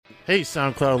Hey,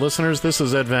 SoundCloud listeners, this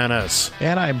is Ed Van Ness.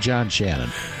 And I'm John Shannon.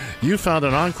 You found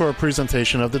an encore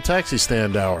presentation of the Taxi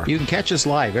Stand Hour. You can catch us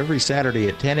live every Saturday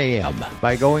at 10 a.m.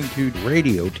 by going to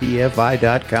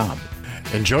radiotfi.com.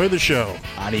 Enjoy the show.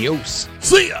 Adios.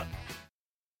 See ya!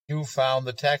 You found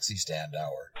the Taxi Stand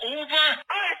Hour.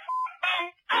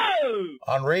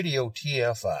 On Radio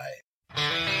TFI.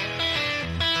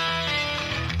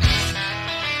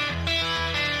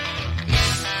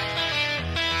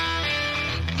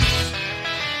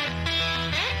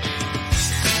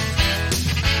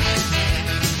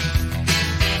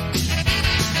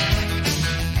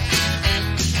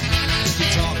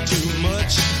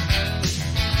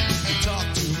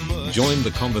 Join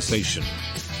the conversation.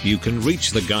 You can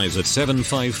reach the guys at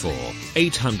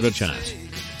 754-800-CHAT,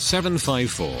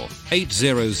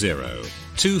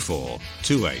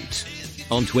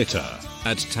 754-800-2428, on Twitter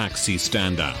at Taxi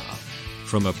Stand Hour.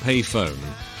 From a payphone,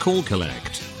 call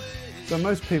collect. So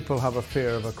most people have a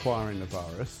fear of acquiring the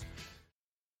virus.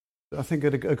 I think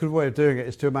a good way of doing it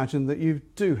is to imagine that you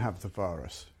do have the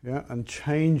virus, yeah, and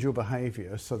change your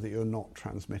behaviour so that you're not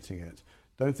transmitting it.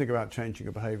 Don't think about changing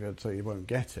your behaviour so you won't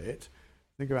get it.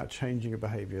 Think about changing your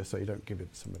behaviour so you don't give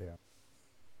it to somebody else.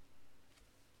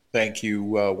 Thank you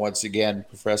once again,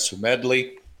 Professor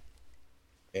Medley.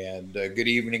 And good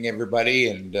evening, everybody,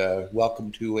 and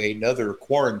welcome to another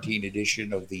quarantine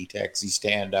edition of the Taxi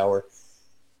Stand Hour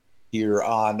here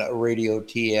on Radio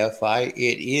TFI.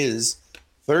 It is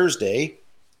Thursday.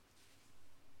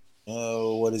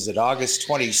 What is it? August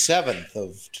 27th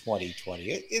of 2020.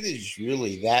 It is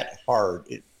really that hard.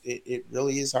 It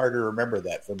really is hard to remember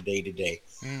that from day to day.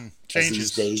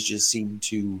 These days just seem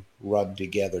to run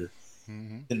together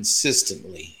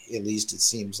consistently. At least it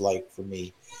seems like for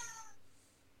me.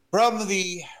 From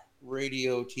the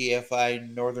Radio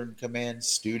TFI Northern Command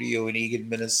studio in Eagan,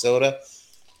 Minnesota,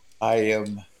 I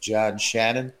am John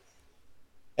Shannon.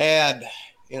 And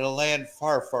in a land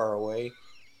far, far away,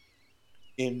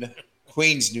 in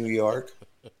Queens, New York,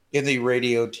 in the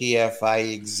Radio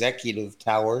TFI Executive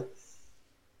Tower,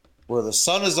 where the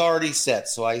sun is already set,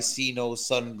 so I see no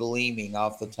sun gleaming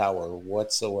off the tower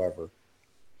whatsoever.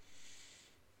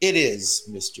 It is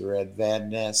Mr. Ed Van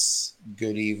Ness.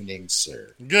 Good evening,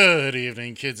 sir. Good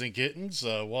evening, kids and kittens.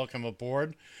 Welcome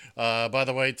aboard. By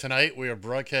the way, tonight we are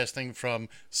broadcasting from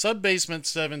Sub-Basement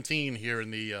 17 here in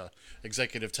the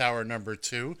Executive Tower number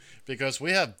 2 because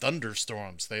we have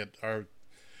thunderstorms that are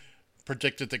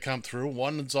predicted to come through.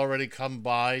 One's already come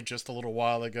by just a little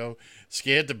while ago,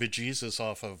 scared the bejesus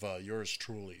off of yours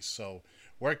truly. So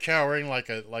we're cowering like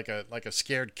a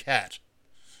scared cat.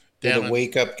 Did it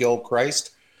wake up Gil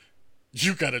Christ?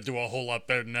 You got to do a whole lot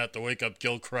better than that to wake up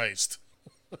Gil Christ.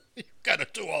 You got to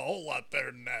do a whole lot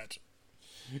better than that.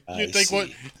 You think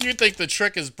the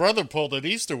trick his brother pulled at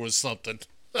Easter was something?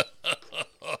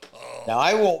 Now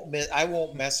I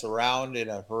won't mess around in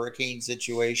a hurricane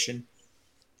situation.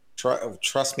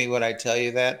 Trust me when I tell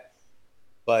you that.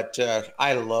 But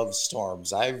I love storms.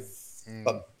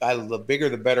 The bigger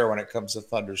the better when it comes to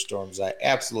thunderstorms. I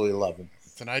absolutely love them.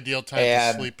 It's an ideal time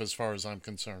to sleep as far as I'm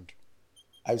concerned.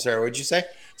 I'm sorry, what'd you say?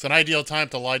 It's an ideal time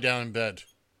to lie down in bed.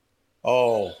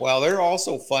 Oh, well, they're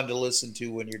also fun to listen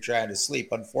to when you're trying to sleep.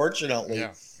 Unfortunately,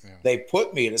 they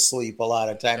put me to sleep a lot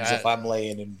of times if I'm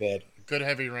laying in bed. Good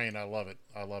heavy rain. I love it.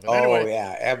 Oh, anyway,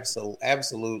 yeah,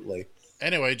 absolutely.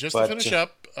 Anyway, to finish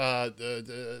up,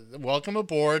 welcome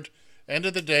aboard. End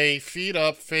of the day, feet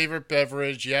up, favorite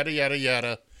beverage, yada, yada,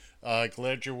 yada.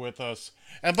 Glad you're with us.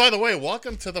 And by the way,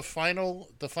 welcome to the final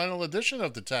edition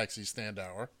of the Taxi Stand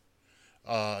Hour.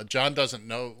 John doesn't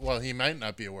know, well, he might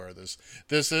not be aware of this.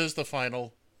 This is the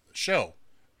final show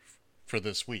for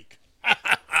this week.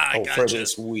 Gotcha. For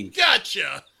this week.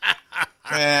 Gotcha.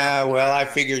 Yeah, well, I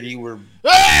figured you were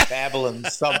babbling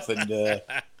something to...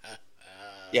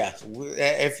 Yeah,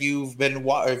 if you've been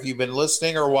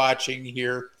listening or watching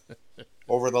here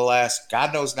over the last,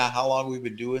 God knows now how long we've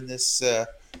been doing this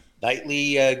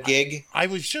nightly gig. I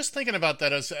was just thinking about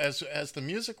that as the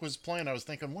music was playing. I was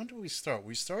thinking, when did we start?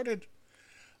 We started,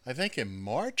 I think, in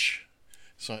March.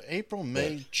 So April,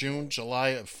 May, June,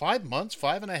 July, 5 months,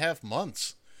 5.5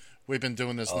 months. We've been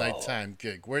doing this nighttime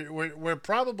gig. We're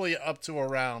probably up to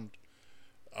around,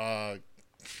 I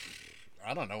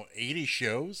don't know, 80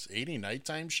 shows, 80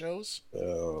 nighttime shows.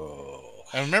 Oh.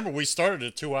 And remember, we started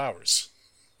at 2 hours.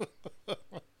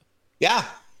 Yeah.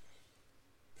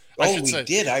 We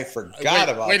did. I forgot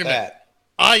about wait a that. Minute.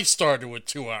 I started with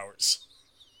 2 hours.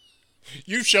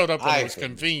 You showed up when it was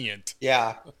convenient.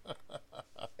 Yeah.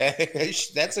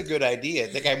 That's a good idea. I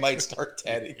think I might start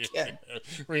that again.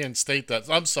 Reinstate that.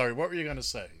 I'm sorry. What were you going to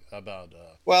say about...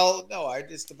 Well, no,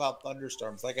 about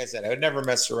thunderstorms. Like I said, I would never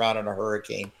mess around in a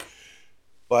hurricane.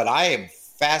 but I am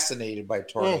fascinated by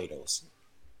tornadoes.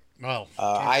 Well,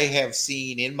 I have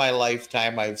seen in my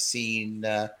lifetime, I've seen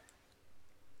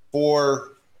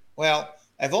four. Well,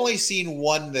 I've only seen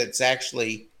one that's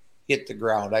actually hit the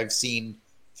ground. I've seen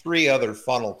 3 other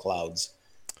funnel clouds.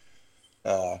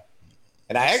 And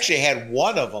I actually had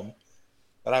one of them,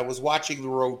 but I was watching the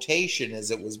rotation as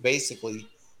it was basically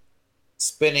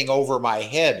spinning over my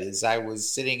head as I was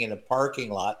sitting in a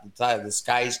parking lot. The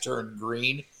skies turned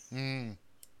green.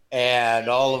 And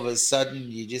all of a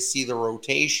sudden you just see the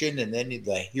rotation, and then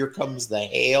here comes the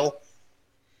hail.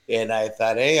 And I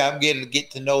thought, hey, I'm going to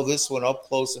get to know this one up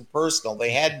close and personal.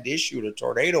 They hadn't issued a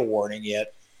tornado warning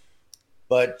yet,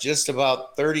 but just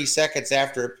about 30 seconds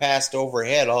after it passed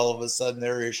overhead, all of a sudden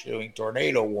they're issuing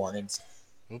tornado warnings.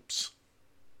 Oops.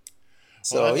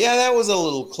 So well, yeah, that was a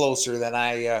little closer than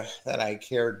I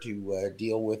cared to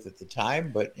deal with at the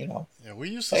time. But yeah,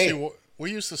 we used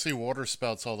to see water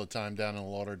spouts all the time down in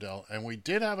Lauderdale, and we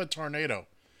did have a tornado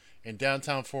in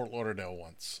downtown Fort Lauderdale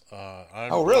once.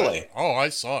 Oh, really? I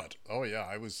saw it. Oh, yeah.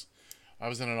 I was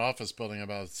in an office building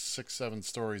about 6-7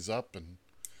 stories up and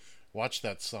watched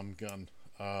that some gun.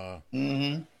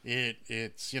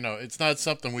 It's it's not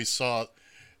something we saw.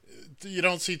 You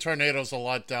don't see tornadoes a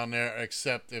lot down there,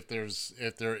 except if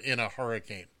they're in a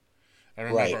hurricane. I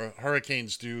remember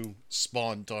hurricanes do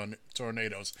spawn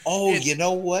tornadoes. Oh, you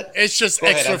know what? It's just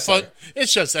extra fun.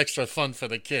 It's just extra fun for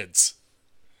the kids.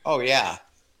 Oh yeah,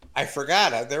 I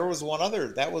forgot. There was one other.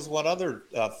 That was one other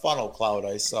funnel cloud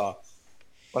I saw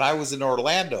when I was in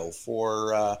Orlando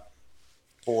for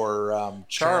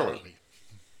Charlie.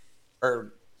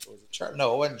 Or was it Charlie?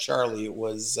 No, it wasn't Charlie. It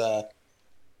was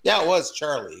it was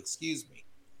Charlie. Excuse me.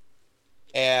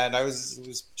 And it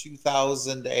was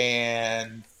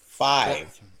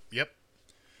 2005. Yep.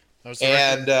 That was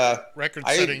the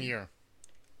record-setting year.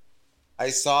 I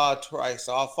saw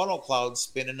a funnel cloud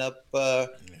spinning up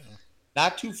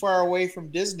not too far away from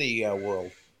Disney World.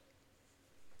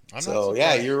 So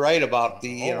yeah, you're right about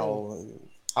the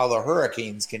how the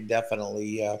hurricanes can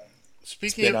definitely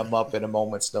spin them up in a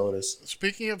moment's notice.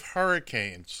 Speaking of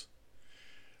hurricanes,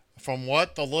 from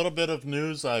what the little bit of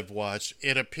news I've watched,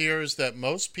 it appears that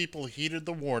most people heeded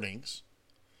the warnings.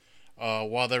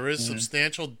 While there is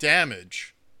substantial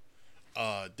damage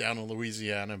down in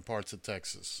Louisiana and parts of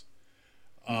Texas,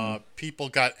 people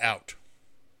got out.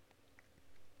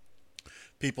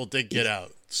 People did get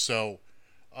out. So,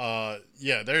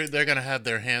 they're going to have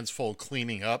their hands full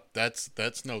cleaning up.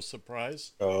 That's no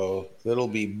surprise. Oh, it'll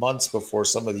be months before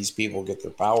some of these people get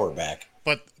their power back.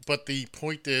 But the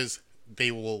point is, they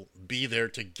will be there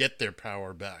to get their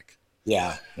power back.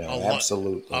 Yeah,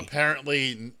 absolutely.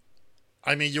 Apparently,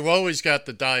 I mean, you've always got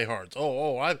the diehards.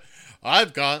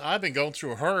 I've been going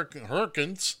through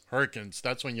hurricanes.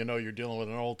 That's when you know you're dealing with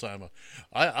an old timer.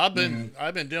 I've been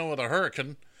dealing with a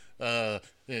hurricane for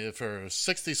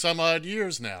 60 some odd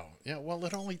years now. Yeah, well,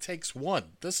 it only takes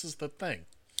one. This is the thing.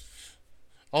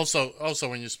 Also,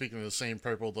 when you're speaking to the same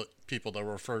people that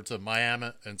refer to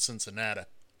Miami and Cincinnati.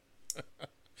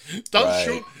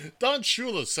 Don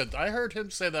Shula said, I heard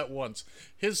him say that once.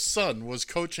 His son was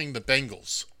coaching the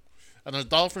Bengals, and the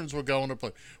Dolphins were going to play.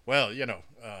 Well,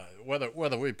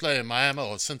 whether we play in Miami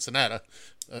or Cincinnati,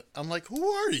 I'm like, who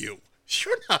are you?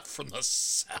 You're not from the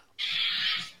South.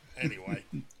 Anyway,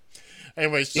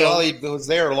 so he was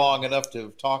there long enough to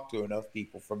have talked to enough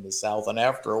people from the South, and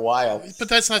after a while, but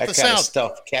that's not the South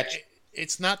stuff. Catch.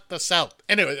 It's not the South.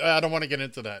 Anyway, I don't want to get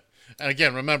into that. And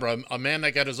again, remember, a man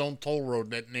that got his own toll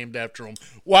road named after him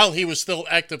while he was still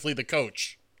actively the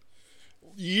coach,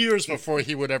 years before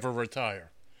he would ever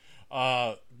retire.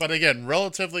 But again,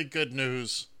 relatively good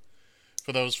news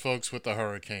for those folks with the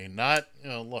hurricane. Not,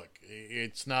 look,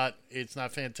 it's not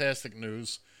fantastic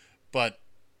news, but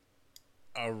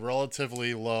a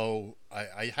relatively low.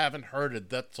 I haven't heard a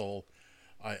death toll.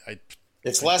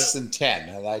 It's less than 10,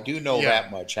 and I do know that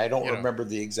much. I don't remember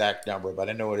the exact number, but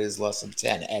I know it is less than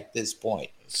 10 at this point.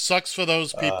 Sucks for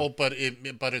those people, but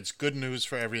it's good news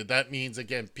for everyone. That means,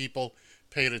 again, people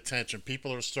paid attention.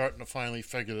 People are starting to finally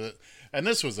figure it. And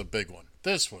this was a big one.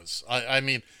 This was,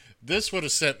 this would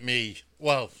have sent me,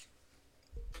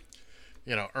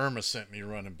 Irma sent me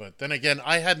running, but then again,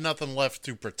 I had nothing left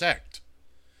to protect.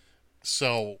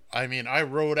 So, I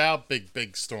rode out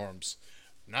big storms.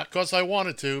 Not because I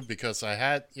wanted to, because I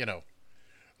had,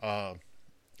 but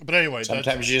anyway.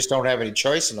 Sometimes you just don't have any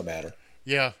choice in the matter.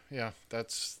 Yeah,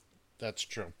 that's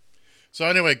true. So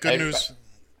anyway, good news.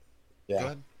 Yeah. Go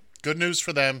ahead. Good news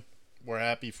for them. We're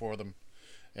happy for them.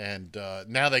 And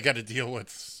now they got to deal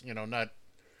with, not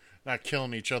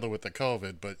killing each other with the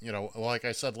COVID, but, like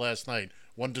I said last night,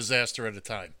 one disaster at a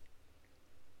time.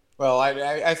 Well,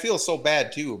 I feel so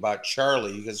bad too about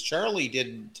Charlie because Charlie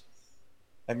didn't.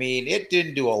 I mean, it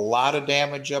didn't do a lot of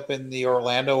damage up in the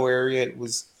Orlando area. It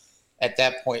was at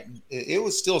that point, it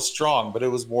was still strong, but it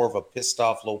was more of a pissed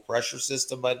off low pressure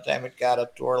system by the time it got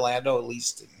up to Orlando, at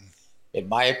least in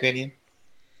my opinion.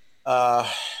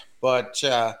 But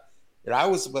I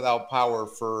was without power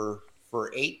for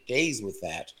 8 days with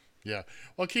that. Yeah.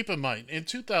 Well, keep in mind, in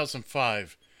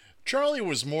 2005, Charlie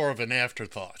was more of an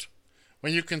afterthought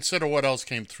when you consider what else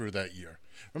came through that year.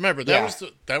 Remember,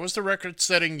 that was the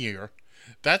record-setting year.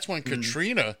 That's when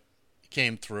Katrina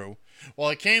came through.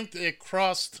 Well, it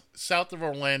crossed south of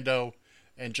Orlando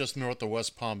and just north of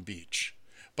West Palm Beach.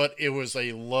 But it was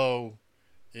a low,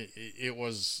 it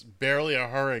was barely a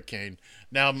hurricane.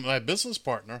 Now, my business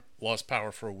partner lost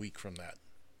power for a week from that.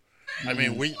 I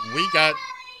mean, we got,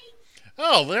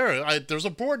 there's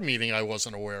a board meeting I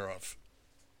wasn't aware of.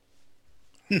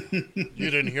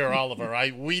 You didn't hear Oliver.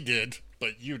 We did,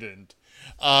 but you didn't.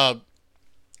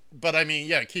 But I mean,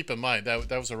 yeah, keep in mind that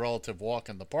was a relative walk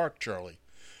in the park, Charlie.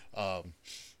 I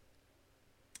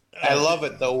love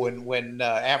it though when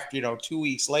after 2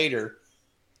 weeks later,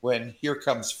 when Here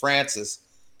Comes Francis,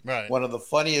 right? One of the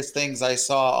funniest things I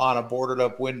saw on a boarded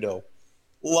up window,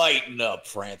 lighten up,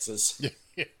 Francis.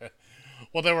 Yeah.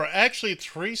 Well, there were actually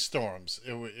 3 storms.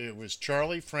 It was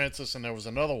Charlie, Francis, and there was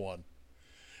another one.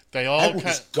 They all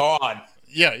gone.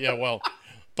 Yeah. Well,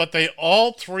 but they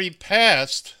all 3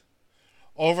 passed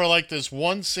over like this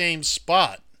one same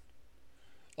spot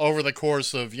over the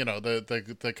course of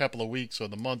the couple of weeks or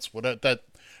the months. What that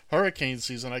hurricane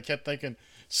season, I kept thinking.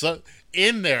 So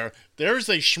there's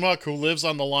a schmuck who lives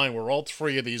on the line where all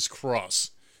 3 of these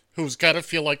cross, who's got to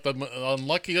feel like the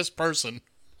unluckiest person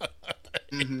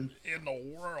in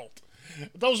the world.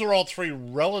 Those are all 3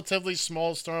 relatively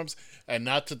small storms, and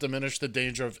not to diminish the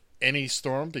danger of any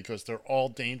storm because they're all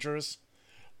dangerous.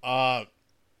 But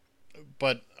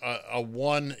a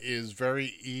 1 is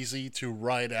very easy to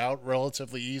ride out,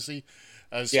 relatively easy,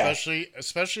 especially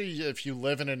if you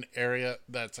live in an area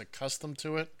that's accustomed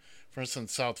to it. For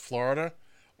instance, South Florida,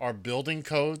 our building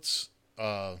codes.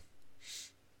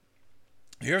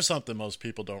 Here's something most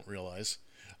people don't realize.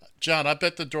 John, I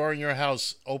bet the door in your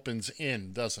house opens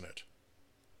in, doesn't it?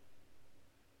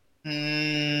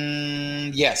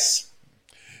 Yes.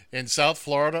 In South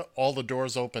Florida, all the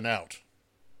doors open out.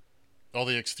 All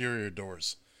the exterior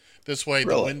doors. This way,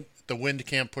 really? the wind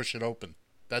can't push it open.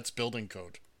 That's building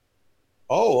code.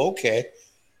 Oh, okay.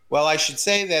 Well, I should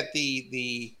say that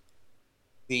we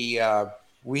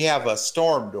have a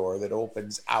storm door that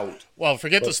opens out. Well,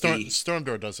 forget the storm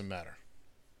door doesn't matter.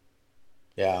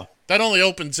 Yeah. That only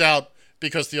opens out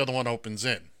because the other one opens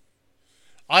in.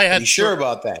 Are you sure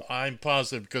about that? I'm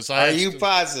positive because Are you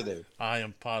positive? I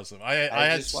am positive.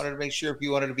 I just wanted to make sure if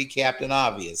you wanted to be Captain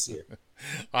Obvious here.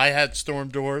 I had storm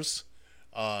doors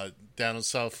down in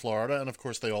South Florida, and of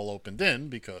course they all opened in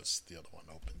because the other one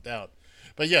opened out.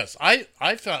 But yes, I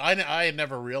found I had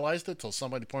never realized it till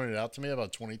somebody pointed it out to me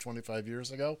about 25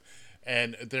 years ago.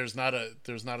 And there's not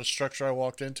a structure I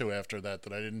walked into after that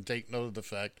I didn't take note of the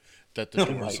fact that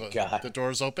the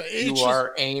doors open. You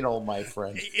are anal, my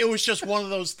friend. It was just one of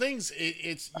those things.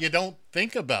 It's you don't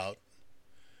think about,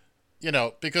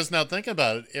 because now think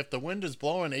about it. If the wind is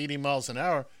blowing 80 miles an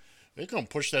hour, it's going to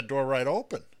push that door right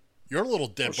open. Your little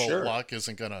deadbolt lock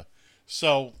isn't going to.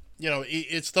 So,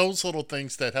 it's those little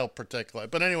things that help protect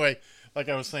life. But anyway, like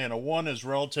I was saying, a 1 is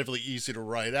relatively easy to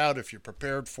ride out if you're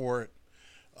prepared for it.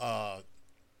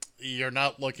 You're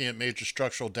not looking at major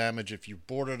structural damage if you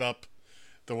board it up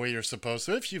the way you're supposed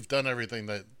to. If you've done everything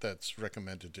that's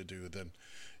recommended to do, then,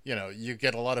 you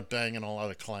get a lot of banging and a lot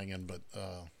of clanging, but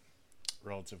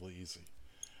relatively easy.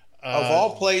 Of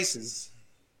all places,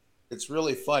 it's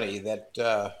really funny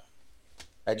that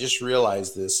I just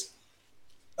realized this.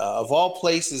 Of all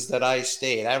places that I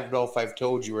stayed, I don't know if I've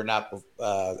told you or not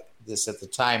this at the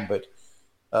time, but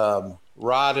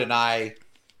Rod and I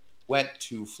went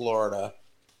to Florida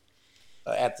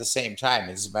at the same time.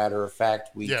 As a matter of fact,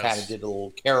 we kind of did a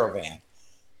little caravan.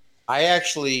 I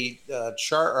actually,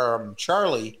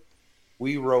 Charlie,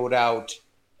 we rode out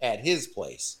at his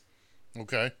place.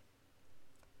 Okay.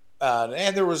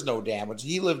 And there was no damage.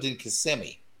 He lived in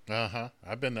Kissimmee.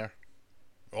 I've been there.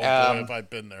 Oh, boy, have I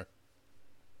been there.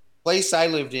 Place I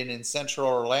lived in Central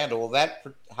Orlando, well, that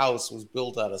house was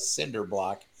built out of cinder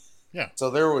block. Yeah.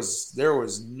 So there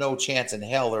was no chance in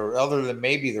hell, or other than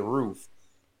maybe the roof,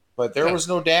 but there was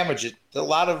no damage. A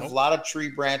lot of tree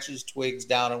branches, twigs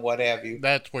down, and what have you.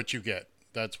 That's what you get.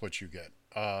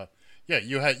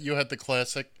 You had the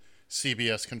classic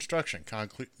CBS construction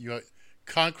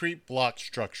concrete block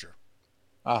structure.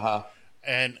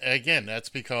 And again, that's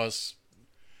because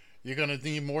you're going to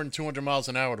need more than 200 miles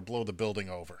an hour to blow the building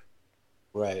over.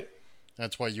 Right.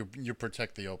 That's why you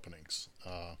protect the openings.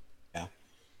 Yeah.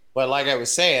 But like I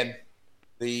was saying,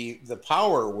 the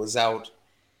power was out,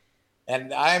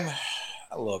 and I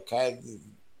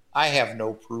have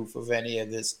no proof of any of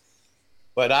this,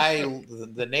 but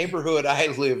the neighborhood I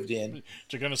lived in.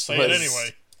 You're going to say it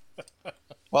anyway.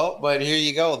 Well, but here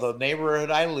you go. The neighborhood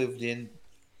I lived in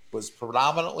was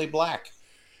predominantly black.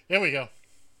 Here we go.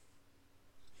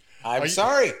 I'm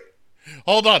sorry.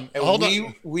 Hold on.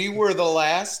 We were the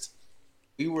last.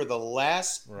 We were the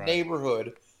last right.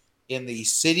 neighborhood in the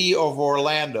city of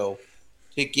Orlando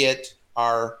to get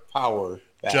our power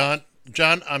back.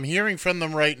 John, I'm hearing from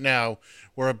them right now.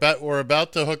 We're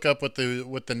about to hook up with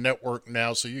the network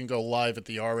now, so you can go live at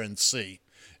the RNC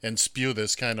and spew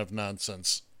this kind of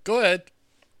nonsense. Go ahead.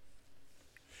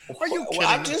 Are you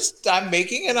kidding? I'm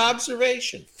making an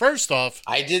observation. First off,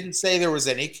 I didn't say there was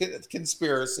any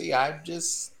conspiracy. I'm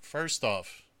just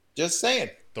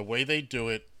saying. The way they do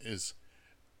it is,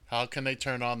 how can they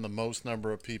turn on the most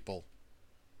number of people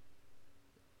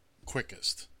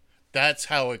quickest? That's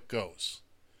how it goes.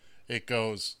 It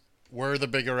goes, where are the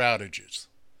bigger outages?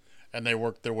 And they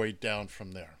work their way down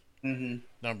from there. Mm-hmm.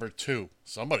 Number 2,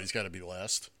 somebody's got to be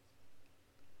last.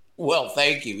 Well,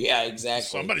 thank you. Yeah,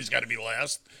 exactly. Somebody's got to be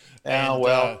last.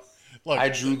 Look, I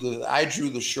drew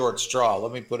the short straw.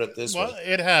 Let me put it this way. Well,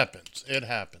 it happens. It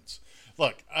happens.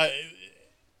 Look,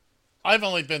 I've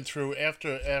only been through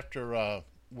after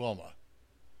Wilma.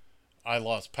 I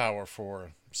lost power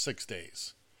for 6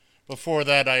 days. Before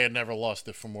that, I had never lost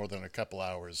it for more than a couple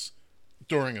hours.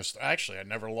 Actually, I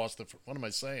never lost it for, what am I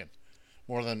saying?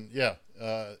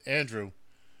 Andrew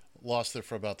lost it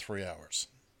for about 3 hours.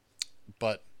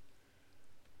 But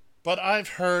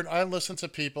I listened to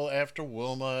people after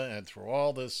Wilma and through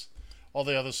all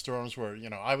the other storms where,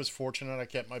 I was fortunate I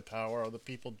kept my power, other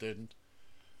people didn't.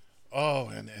 Oh,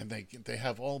 and they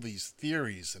have all these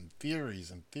theories and theories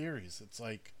and theories. It's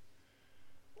like,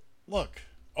 look,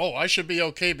 I should be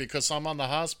okay because I'm on the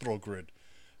hospital grid.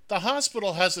 The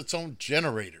hospital has its own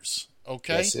generators,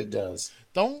 okay? Yes, it does.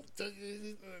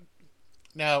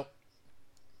 Now,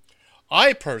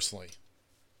 I personally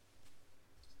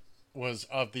was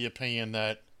of the opinion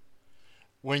that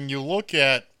when you look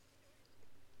at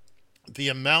the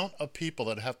amount of people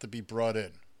that have to be brought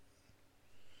in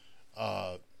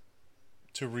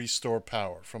to restore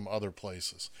power from other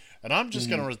places, and I'm just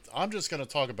gonna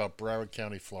talk about Broward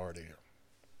County, Florida here.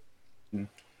 Mm-hmm.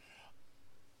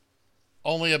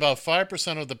 Only about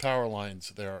 5% of the power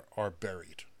lines there are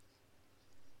buried.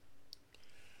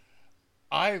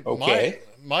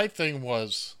 My thing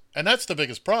was, and that's the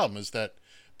biggest problem, is that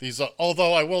these,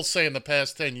 although I will say in the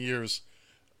past 10 years,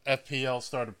 FPL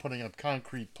started putting up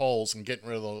concrete poles and getting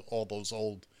rid of all those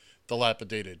old,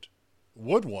 dilapidated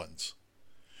wood ones.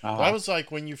 Uh-huh. But I was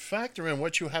like, when you factor in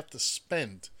what you have to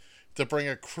spend to bring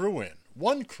a crew in,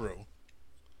 one crew,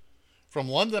 from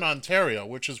London, Ontario,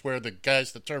 which is where the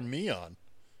guys that turned me on,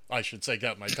 I should say,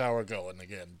 got my power going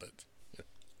again, but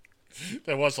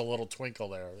there was a little twinkle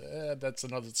there. That's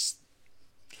another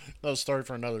story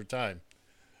for another time.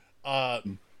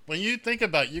 When you think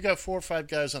about it, you got 4 or 5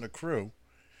 guys on a crew.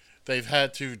 They've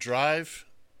had to drive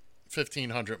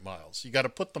 1,500 miles. You got to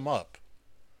put them up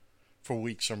for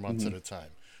weeks or months at a time.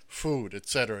 Food, et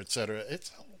cetera, et cetera.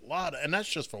 It's a lot. And that's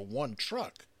just for one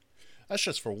truck. That's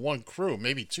just for one crew,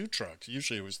 maybe 2 trucks.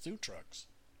 Usually it was 2 trucks.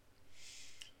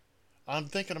 I'm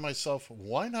thinking to myself,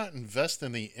 why not invest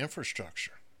in the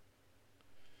infrastructure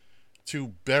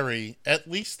to bury,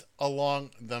 at least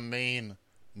along the main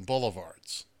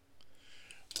boulevards?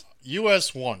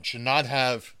 US 1 should not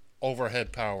have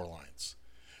overhead power lines.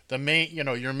 The main,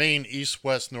 your main east,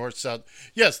 west, north, south.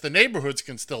 Yes, the neighborhoods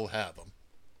can still have them.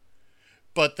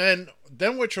 But then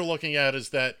what you're looking at is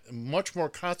that much more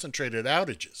concentrated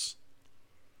outages.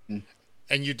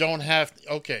 And you don't have,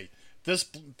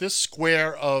 this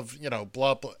square of,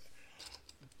 blah, blah.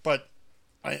 But,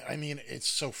 I mean, it's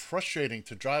so frustrating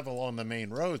to drive along the main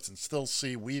roads and still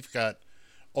see we've got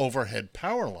overhead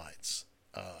power lines.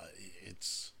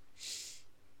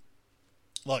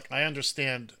 Look, I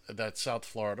understand that South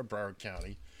Florida, Broward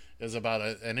County, is about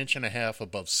an inch and a half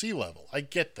above sea level. I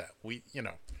get that.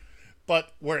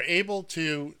 But we're able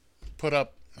to put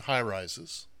up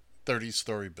high-rises,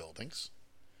 30-story buildings.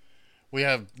 We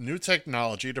have new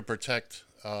technology to protect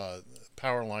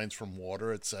power lines from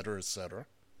water, et cetera, et cetera.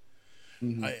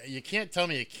 Mm-hmm. You can't tell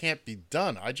me it can't be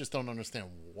done. I just don't understand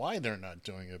why they're not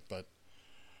doing it. But,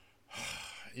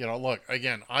 look,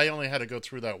 again, I only had to go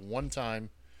through that one time.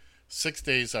 6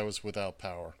 days I was without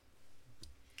power.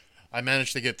 I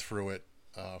managed to get through it.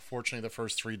 Fortunately, the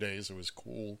first 3 days it was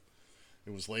cool.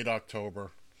 It was late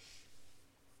October.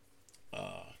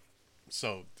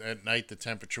 So at night the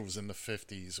temperature was in the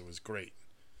 50s. It was great.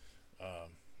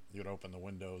 You'd open the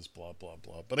windows, blah blah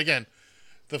blah. But again,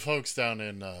 the folks down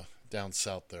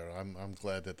south there, I'm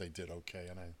glad that they did okay.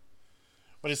 And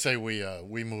what do you say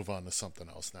we move on to something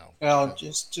else now? Well,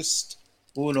 just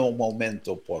uno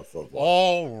momento, por favor.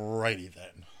 All righty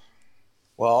then.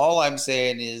 Well, all I'm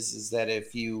saying is that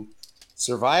if you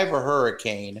survive a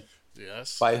hurricane,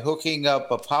 yes, by hooking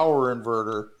up a power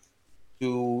inverter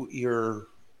to your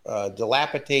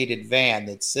dilapidated van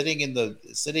that's sitting in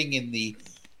the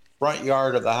front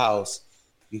yard of the house,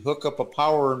 you hook up a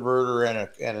power inverter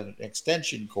and an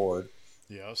extension cord.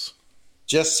 Yes.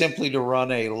 Just simply to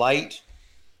run a light,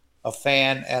 a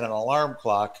fan, and an alarm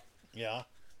clock. Yeah.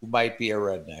 You might be a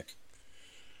redneck.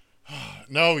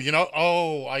 No,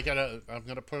 I'm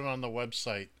gonna put it on the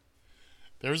website.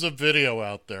 There's a video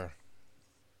out there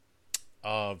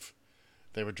of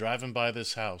they were driving by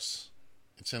this house.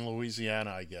 It's in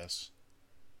Louisiana, I guess.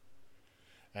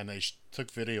 And they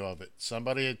took video of it.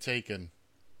 Somebody had taken,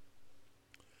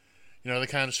 the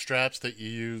kind of straps that you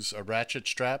use, a ratchet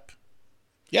strap?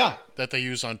 Yeah. That they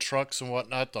use on trucks and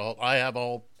whatnot.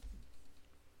 Well,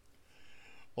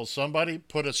 somebody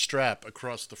put a strap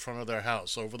across the front of their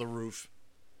house, over the roof,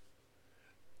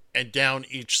 and down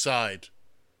each side,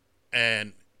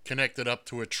 and connected up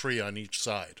to a tree on each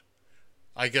side.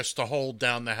 I guess to hold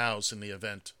down the house in the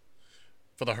event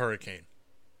for the hurricane.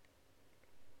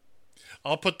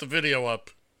 I'll put the video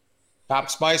up.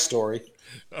 Tops my story.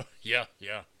 Yeah.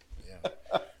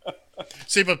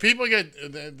 See, but people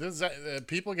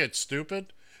get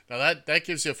stupid. Now that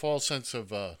gives you a false sense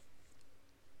of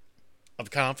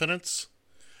confidence.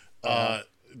 The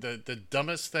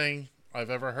dumbest thing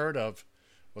I've ever heard of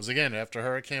was, again, after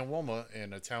Hurricane Wilma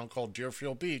in a town called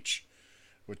Deerfield Beach,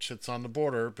 which sits on the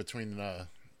border between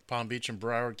Palm Beach and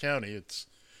Broward County. It's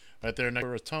right there next to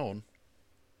Raton.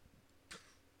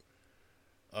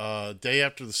 Day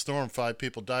after the storm, 5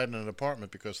 people died in an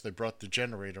apartment because they brought the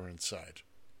generator inside.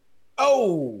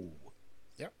 Oh.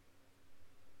 Yep.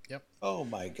 Oh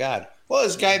my God. Well,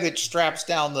 this guy that straps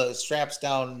down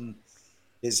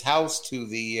his house to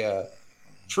the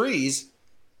trees.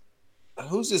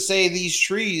 Who's to say these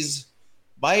trees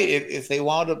might, if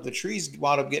the trees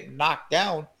wound up getting knocked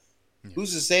down,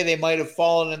 who's to say they might have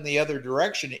fallen in the other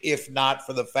direction if not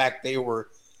for the fact they were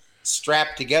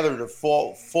strapped together to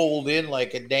fold in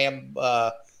like a damn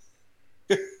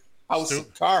house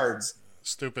of cards.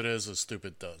 Stupid is as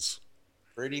stupid does.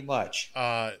 Pretty much.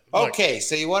 Look, okay,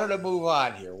 so you wanted to move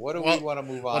on here. What do we want to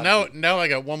move on? Well, now I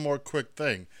got one more quick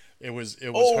thing. It was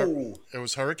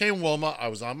Hurricane Wilma. I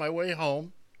was on my way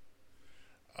home,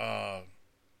 and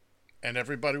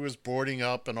everybody was boarding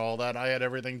up and all that. I had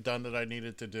everything done that I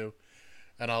needed to do.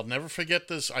 And I'll never forget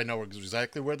this. I know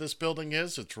exactly where this building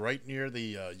is. It's right near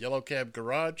the Yellow Cab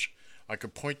garage. I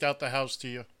could point out the house to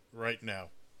you right now.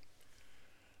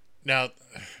 Now,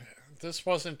 this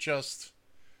wasn't just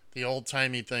the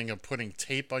old-timey thing of putting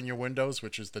tape on your windows,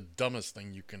 which is the dumbest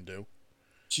thing you can do.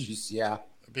 Jeez, yeah.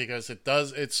 Because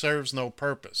it serves no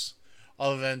purpose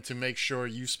other than to make sure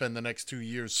you spend the next 2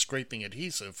 years scraping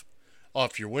adhesive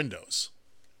off your windows.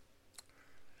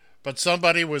 But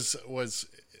somebody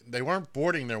they weren't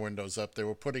boarding their windows up. They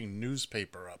were putting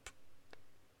newspaper up.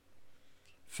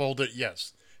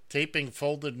 Taping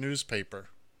folded newspaper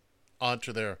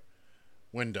onto their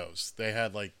windows. They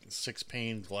had like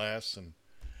 6-pane glass, and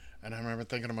I remember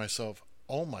thinking to myself,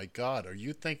 oh my God, are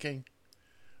you thinking,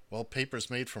 well, paper's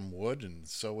made from wood, and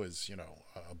so is,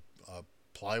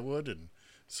 plywood, and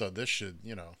so this should,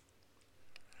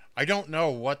 I don't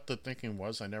know what the thinking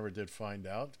was. I never did find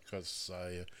out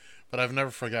but I've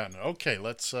never forgotten it. Okay,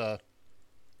 let's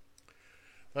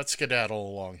skedaddle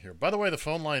along here. By the way, the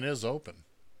phone line is open.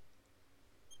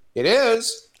 It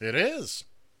is? It is.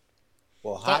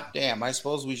 Well, hot damn. I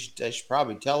suppose I should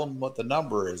probably tell them what the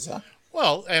number is, huh?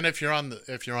 Well, and if you're on the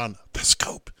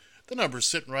scope, the number's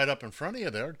sitting right up in front of you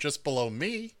there, just below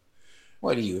me.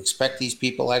 What, do you expect these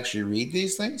people actually read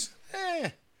these things?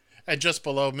 And just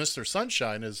below Mr.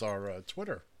 Sunshine is our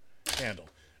Twitter handle,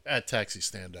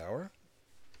 @TaxiStandHour.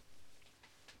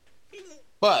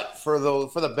 But for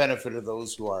the benefit of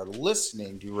those who are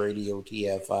listening to Radio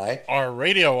TFI, our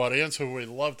radio audience, who we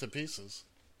love to pieces,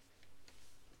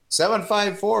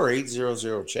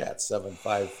 754-800-CHAT,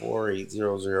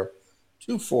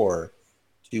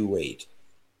 754-800-2428.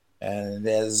 And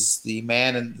as the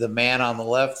man on the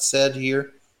left said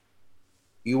here,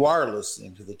 you are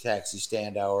listening to the Taxi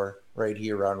Stand Hour right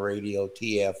here on Radio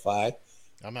TFI.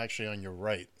 I'm actually on your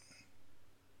right.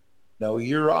 No,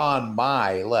 you're on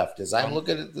my left as I'm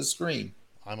looking at the screen.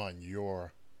 I'm on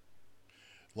your.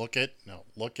 Look at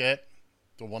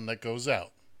the one that goes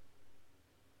out.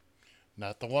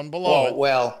 Not the one below it.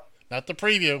 Well, not the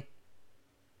preview.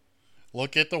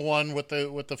 Look at the one with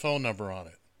the phone number on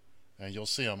it, and you'll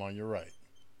see them on your right.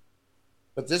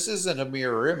 But this isn't a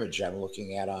mirror image I'm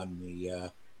looking at on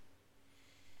the...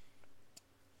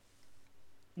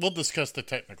 We'll discuss the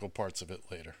technical parts of it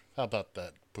later. How about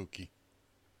that, Pookie?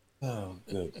 Oh,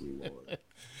 good Lord.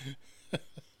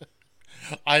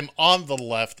 I'm on the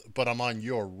left, but I'm on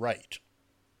your right.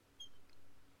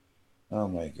 Oh,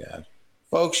 my God.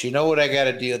 Folks, you know what I got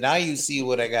to deal. Now you see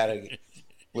what I got to...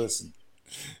 Listen.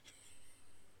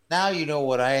 Now you know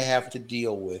what I have to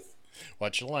deal with.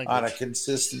 Watch your language. On a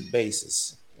consistent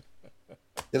basis.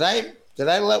 Did I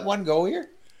let one go here?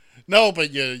 No,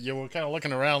 but you were kind of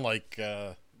looking around like you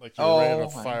were ready to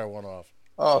fire one off.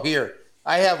 Oh, here.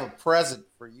 I have a present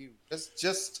for you.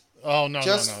 Just Oh, no.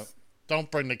 Don't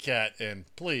bring the cat in.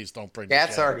 Please don't bring the cat.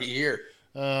 Cat's already here.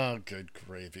 Oh, good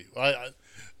gravy.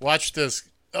 Watch this.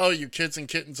 Oh, you kids and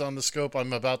kittens on the scope.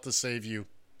 I'm about to save you.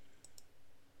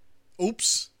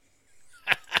 Oops.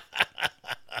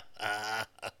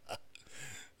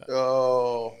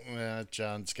 Oh. Yeah,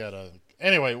 John's got a...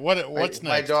 Anyway, what's next?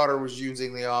 My daughter was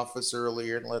using the office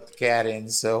earlier and let the cat in,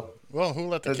 so... Well, who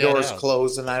let the cat door's out?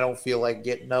 closed, and I don't feel like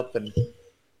getting up and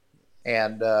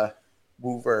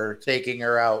move her, taking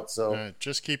her out. So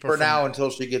just keep her for now until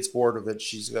she gets bored of it.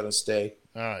 She's gonna stay.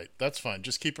 All right, that's fine.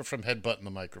 Just keep her from headbutting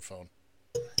the microphone.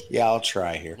 Yeah, I'll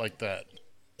try here. Like that.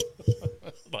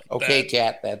 Okay,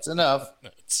 cat, that's enough.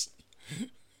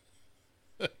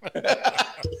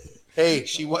 Hey,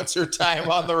 she wants her time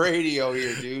on the radio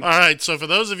here, dude. All right, so for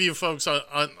those of you folks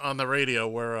on the radio,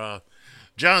 where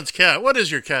John's cat. What is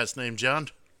your cat's name, John?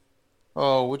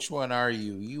 Oh, which one are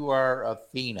you? You are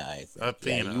Athena, I think.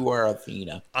 Athena. Yeah, you are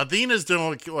Athena. Athena's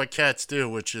doing what cats do,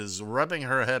 which is rubbing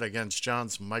her head against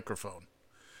John's microphone.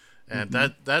 And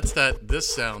that's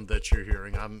this sound that you're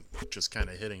hearing. I'm just kind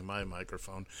of hitting my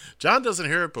microphone. John doesn't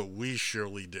hear it, but we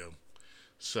surely do.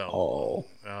 So.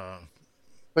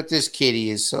 But this kitty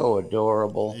is so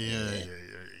adorable. Yeah.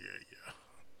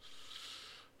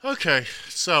 Okay,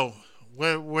 so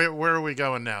where are we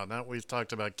going now? Now we've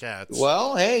talked about cats.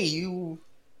 Well, hey,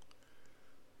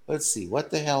 let's see. What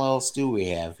the hell else do we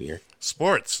have here?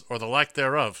 Sports, or the lack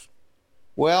thereof.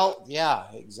 Well, yeah,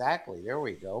 exactly. There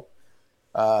we go.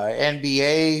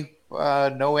 NBA,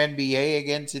 no NBA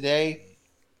again today.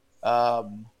 I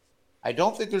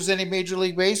don't think there's any Major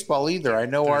League Baseball either. I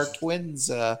know our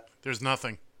Twins... There's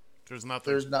nothing. There's not.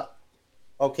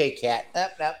 Okay, cat.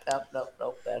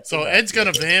 Nope. That's so Ed's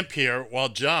going to vamp here while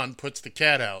John puts the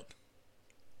cat out.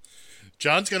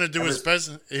 John's going to do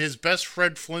his best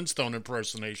Fred Flintstone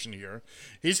impersonation here.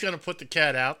 He's going to put the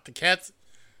cat out. The cat's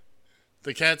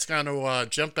going to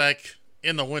jump back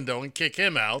in the window and kick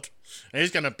him out. And he's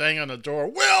going to bang on the door.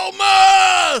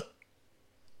 Wilma!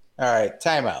 All right,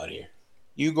 time out here.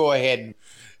 You go ahead and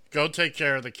go take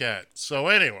care of the cat. So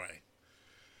anyway.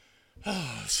 Hey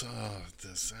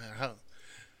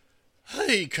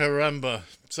caramba.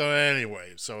 So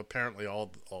anyway, apparently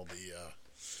all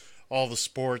the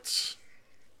sports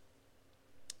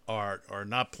are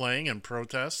not playing in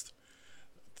protest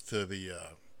to the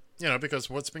because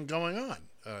what's been going on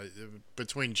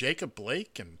between Jacob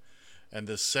Blake and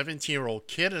this 17-year-old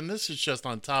kid, and this is just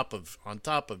on top of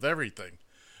everything.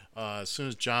 As soon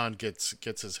as John gets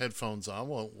his headphones on,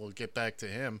 we'll get back to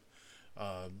him.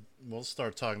 We'll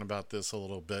start talking about this a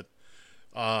little bit.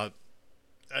 I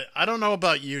don't know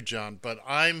about you, John, but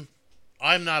I'm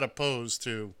not opposed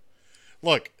to.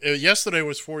 Look, yesterday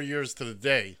was 4 years to the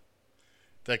day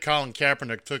that Colin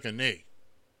Kaepernick took a knee,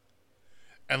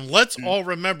 and let's all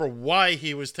remember why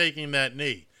he was taking that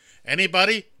knee.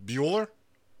 Anybody? Bueller?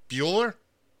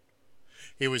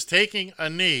 He was taking a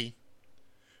knee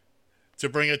to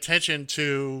bring attention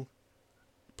to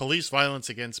police violence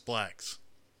against blacks.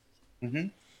 Mm-hmm.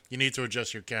 You need to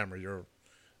adjust your camera. You're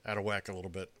out of whack a little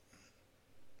bit.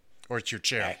 Or it's your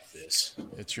chair. Like this.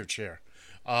 It's your chair.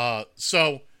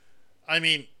 So, I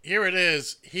mean, here it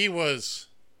is. He was...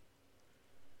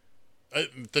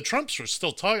 the Trumps were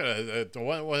still talking.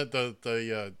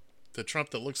 The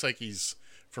Trump that looks like he's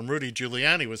from Rudy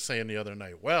Giuliani was saying the other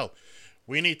night, well,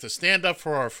 we need to stand up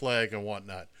for our flag and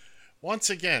whatnot. Once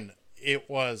again, he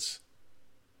was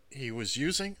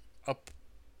using a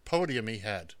podium he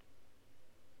had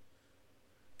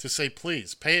to say,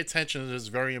 please, pay attention to this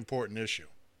very important issue.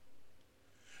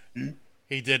 Mm-hmm.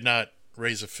 He did not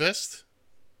raise a fist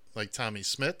like Tommy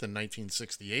Smith in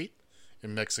 1968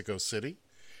 in Mexico City.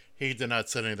 He did not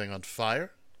set anything on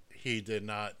fire. He did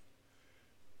not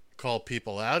call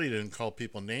people out. He didn't call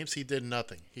people names. He did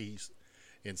nothing.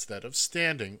 instead of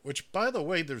standing, which, by the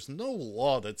way, there's no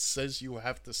law that says you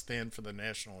have to stand for the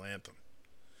national anthem.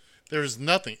 There's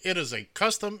nothing. It is a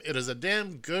custom. It is a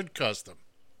damn good custom.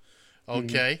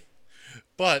 Okay?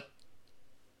 But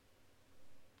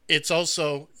it's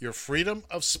also your freedom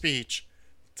of speech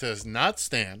to not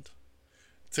stand,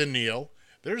 to kneel.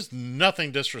 There's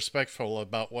nothing disrespectful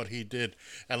about what he did.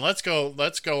 And let's go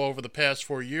over the past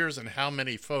 4 years and how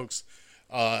many folks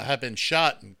have been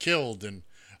shot and killed, and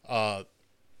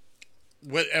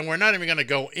we're not even going to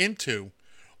go into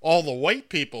all the white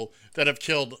people that have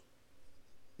killed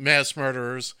mass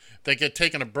murderers that get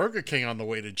taken to Burger King on the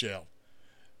way to jail.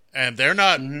 And they're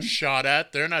not shot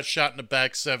at. They're not shot in the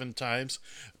back 7 times.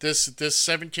 This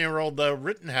 17-year-old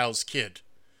Rittenhouse kid,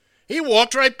 he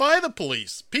walked right by the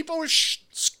police. People were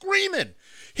screaming.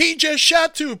 He just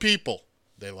shot 2 people.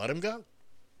 They let him go.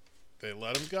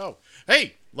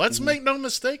 Hey, let's make no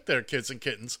mistake there, kids and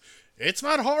kittens. It's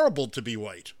not horrible to be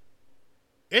white.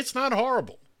 It's not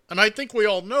horrible. And I think we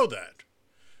all know that.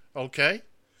 Okay?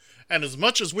 And as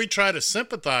much as we try to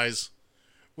sympathize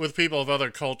with people of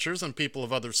other cultures and people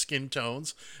of other skin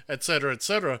tones,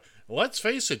 etc., let's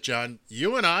face it, John,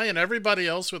 you and I and everybody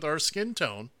else with our skin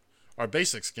tone, our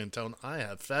basic skin tone, I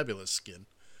have fabulous skin.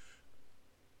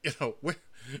 You know,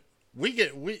 we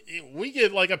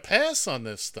get like a pass on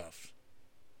this stuff.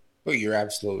 Well, you're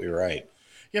absolutely right.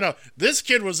 You know, this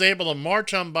kid was able to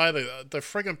march on by the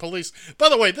friggin' police. By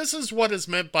the way, this is what is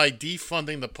meant by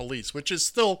defunding the police, which is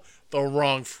still the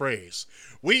wrong phrase.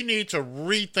 We need to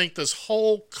rethink this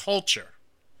whole culture.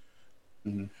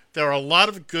 There are a lot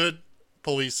of good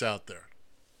police out there.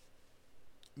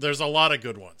 There's a lot of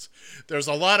good ones. There's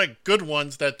a lot of good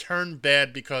ones that turn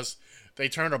bad because they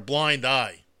turn a blind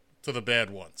eye to the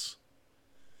bad ones.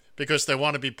 Because they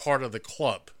want to be part of the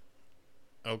club.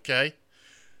 Okay?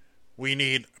 We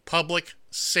need public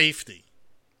safety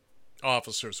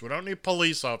officers. We don't need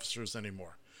police officers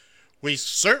anymore. We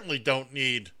certainly don't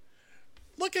need...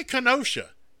 Look at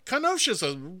Kenosha. Kenosha's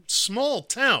a small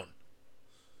town.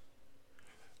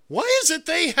 Why is it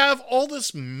they have all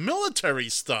this military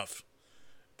stuff?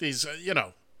 These,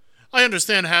 I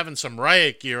understand having some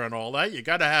riot gear and all that. You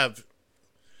got to have...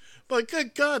 But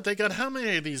good God, they got how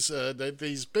many of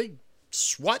these big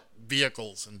SWAT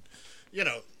vehicles? And,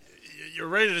 you're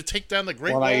ready to take down the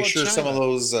Great Wall of China. Well, are you sure some of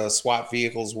those SWAT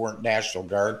vehicles weren't National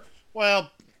Guard?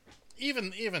 Well,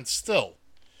 even still.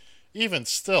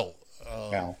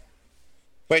 Yeah.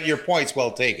 But your point's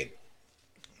well taken.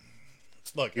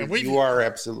 Look, you are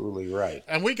absolutely right.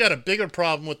 And we got a bigger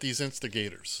problem with these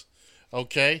instigators.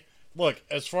 Okay? Look,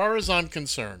 as far as I'm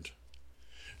concerned,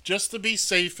 just to be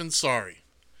safe and sorry,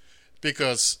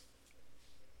 because,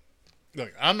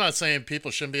 look, I'm not saying people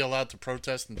shouldn't be allowed to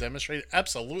protest and demonstrate.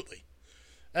 Absolutely.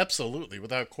 Absolutely,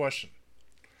 without question.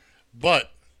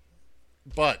 But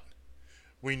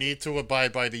we need to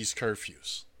abide by these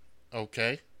curfews.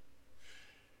 Okay?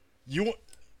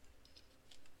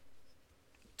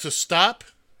 To stop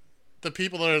the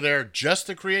people that are there just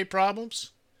to create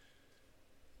problems,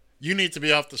 you need to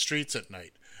be off the streets at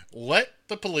night. Let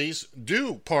the police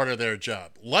do part of their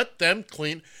job. Let them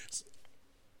clean.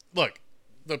 Look,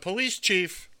 the police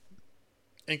chief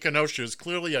in Kenosha is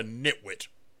clearly a nitwit.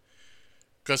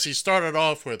 Because he started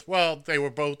off with, well, they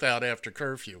were both out after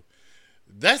curfew.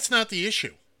 That's not the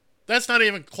issue. That's not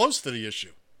even close to the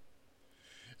issue.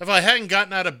 If I hadn't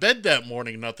gotten out of bed that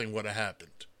morning, nothing would have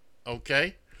happened.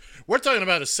 Okay? We're talking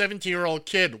about a 17-year-old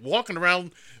kid walking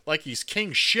around like he's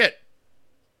king shit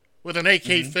with an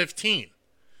AK-15.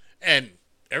 And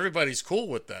everybody's cool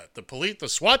with that. The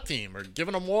SWAT team are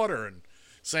giving him water and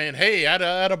saying, hey,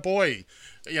 atta boy.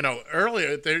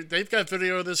 Earlier, they've got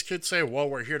video of this kid saying, well,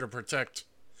 we're here to protect.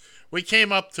 We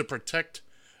came up to protect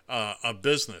a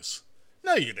business.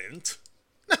 No, you didn't.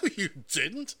 No, you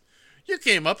didn't. You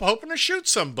came up hoping to shoot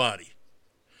somebody.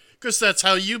 Because that's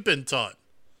how you've been taught.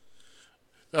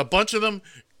 A bunch of them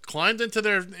climbed into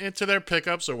their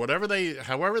pickups or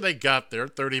however they got there,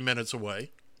 30 minutes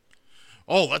away.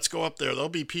 Oh, let's go up there. There'll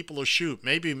be people to shoot.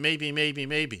 Maybe.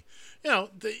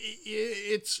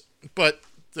 But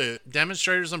the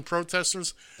demonstrators and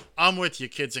protesters, I'm with you,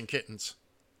 kids and kittens.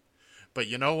 But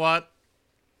you know what?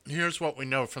 Here's what we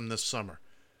know from this summer.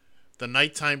 The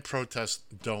nighttime protests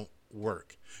don't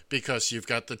work because you've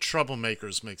got the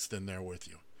troublemakers mixed in there with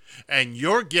you. And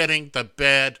you're getting the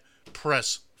bad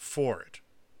press for it.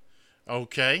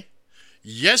 Okay?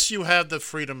 Yes, you have the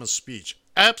freedom of speech.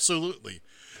 Absolutely.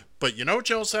 But you know what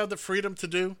you also have the freedom to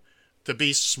do? To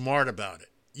be smart about it.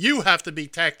 You have to be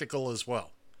tactical as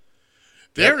well.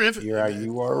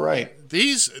 You are right.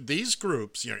 These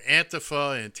groups,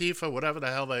 Antifa, whatever the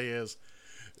hell they is,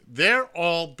 They're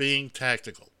all being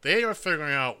tactical. They are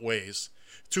figuring out ways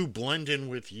to blend in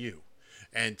with you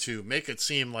and to make it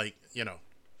seem like,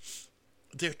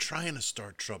 they're trying to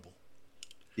start trouble.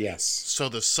 Yes. So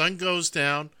the sun goes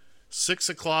down, 6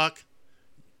 o'clock,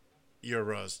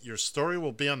 your story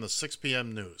will be on the 6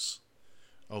 p.m. news.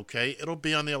 Okay? It'll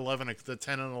be on the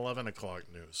 10 and 11 o'clock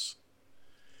news.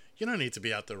 You don't need to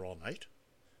be out there all night.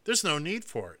 There's no need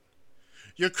for it.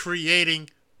 You're creating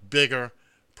bigger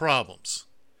problems.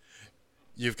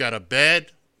 You've got a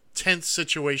bad, tense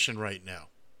situation right now.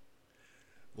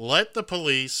 Let the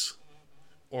police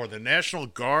or the National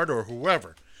Guard or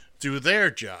whoever do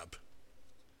their job.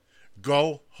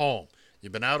 Go home.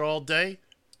 You've been out all day.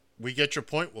 We get your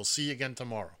point. We'll see you again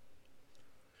tomorrow.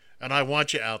 And I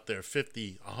want you out there,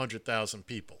 50, 100,000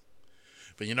 people.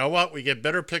 But you know what? We get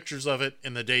better pictures of it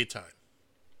in the daytime.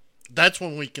 That's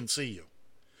when we can see you.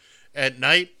 At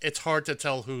night, it's hard to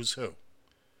tell who's who.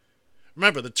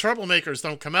 Remember, the troublemakers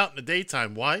don't come out in the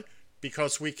daytime. Why?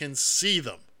 Because we can see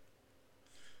them.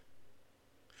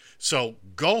 So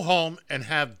go home and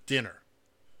have dinner.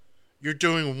 You're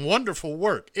doing wonderful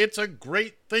work. It's a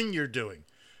great thing you're doing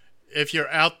if you're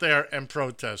out there and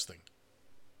protesting.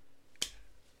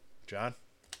 John?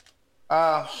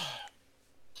 Now,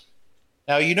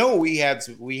 we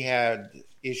had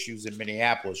issues in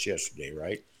Minneapolis yesterday,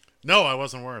 right? No, I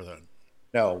wasn't aware of that.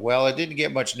 No, well, it didn't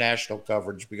get much national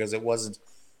coverage because it wasn't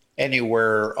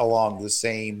anywhere along the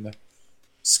same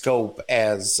scope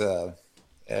as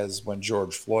when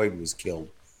George Floyd was killed.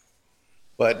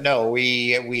 But no,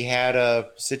 we had a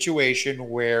situation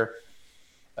where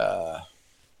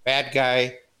bad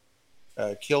guy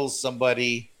kills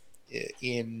somebody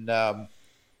in a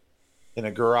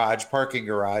parking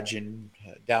garage in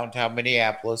downtown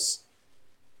Minneapolis.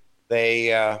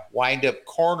 They wind up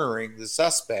cornering the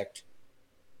suspect.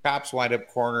 Cops wind up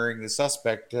cornering the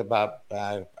suspect about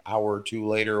an hour or two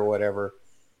later or whatever.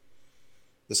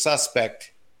 The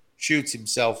suspect shoots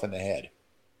himself in the head.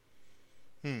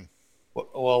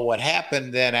 Well, what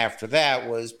happened then after that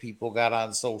was people got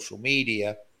on social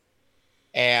media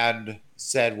and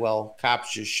said, well,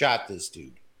 cops just shot this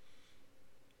dude.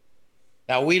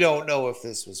 Now, we don't know if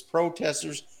this was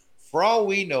protesters. For all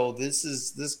we know,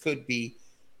 this could be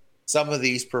some of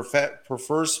these professional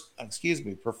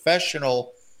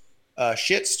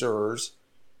shit stirrers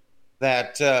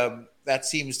that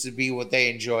seems to be what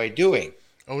they enjoy doing.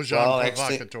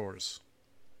 Provocateurs.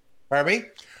 Pardon me?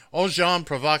 Agents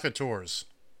provocateurs.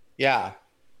 Yeah.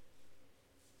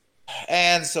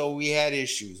 And so we had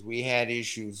issues. We had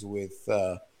issues with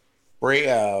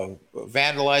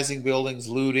vandalizing buildings,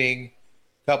 looting.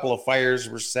 A couple of fires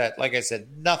were set. Like I said,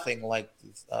 nothing like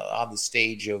on the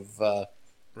stage of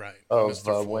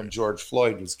when George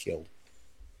Floyd was killed.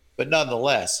 But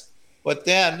nonetheless, but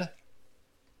then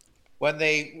when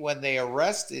they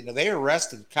arrested,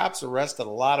 cops arrested a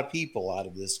lot of people out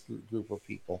of this group of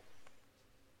people.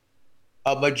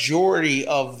 A majority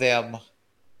of them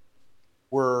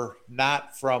were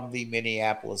not from the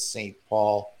Minneapolis-St.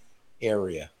 Paul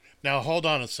area. Now, hold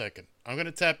on a second. I'm going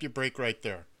to tap your brake right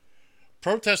there.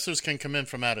 Protesters can come in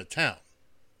from out of town.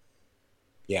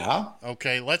 Yeah.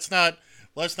 Okay, let's not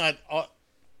out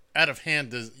of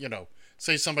hand,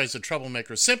 say somebody's a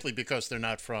troublemaker simply because they're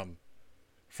not from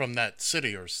that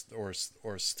city or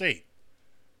state.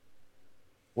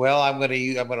 Well, I'm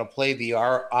gonna play the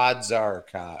odds are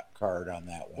card on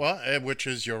that one. Well, which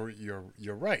is you're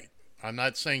right. I'm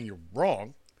not saying you're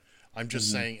wrong. I'm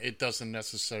just saying it doesn't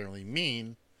necessarily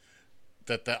mean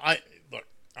that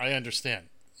I understand.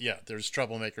 Yeah, there's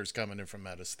troublemakers coming in from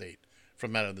out of state,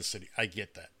 from out of the city. I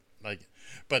get that.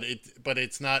 But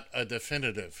it's not a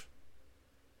definitive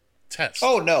test.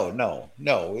 Oh no.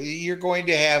 You're going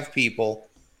to have people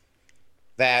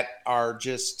that are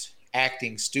just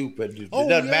acting stupid. It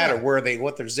doesn't matter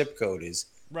what their zip code is.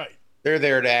 Right. They're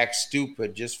there to act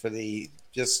stupid just for the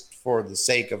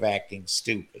sake of acting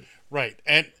stupid. Right.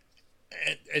 And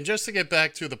just to get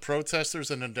back to the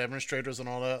protesters and the demonstrators and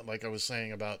all that, like I was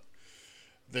saying about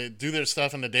they do their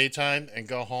stuff in the daytime and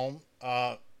go home.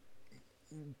 Part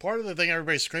of the thing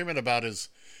everybody's screaming about is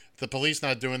the police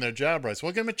not doing their job right. So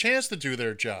we'll give them a chance to do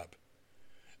their job.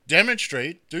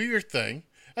 Demonstrate, do your thing,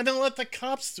 and then let the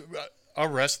cops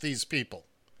arrest these people.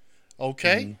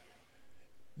 Okay?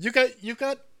 You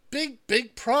got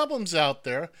big problems out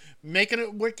there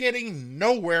we're getting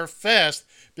nowhere fast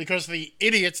because of the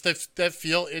idiots that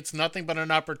feel it's nothing but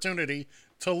an opportunity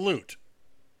to loot.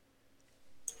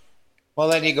 Well,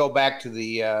 then you go back to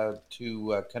the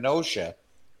Kenosha.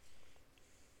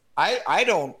 I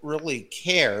don't really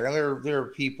care. There are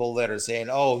people that are saying,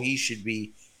 "Oh, he should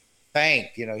be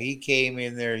thanked. He came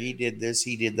in there, he did this,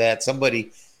 he did that.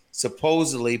 Somebody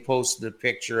supposedly posted a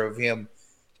picture of him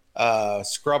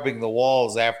scrubbing the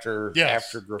walls after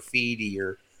graffiti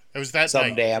or it was that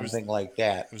some damn thing like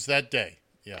that. It was that day,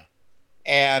 yeah.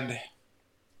 And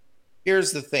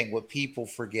here's the thing: what people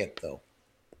forget, though,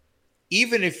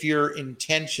 even if your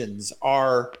intentions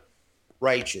are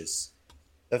righteous,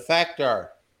 the fact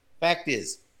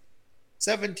is,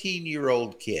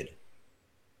 17-year-old kid,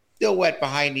 still wet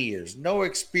behind the ears, no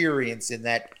experience in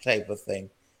that type of thing.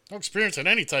 No experience in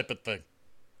any type of thing.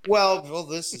 Well,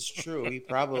 this is true. He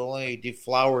probably only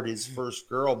deflowered his first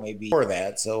girl maybe before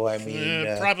that. So, I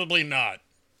mean... probably not.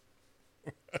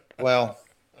 Well,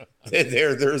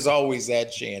 there's always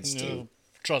that chance, too.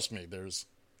 Trust me, there's...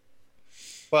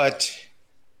 But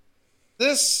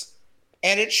this...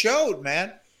 And it showed,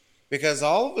 man. Because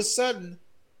all of a sudden,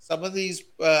 some of these...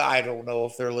 I don't know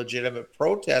if they're legitimate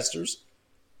protesters,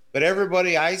 but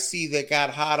everybody I see that got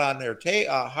hot on their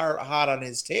hot on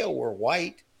his tail were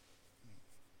white.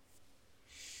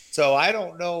 So I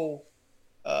don't know,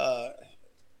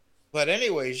 but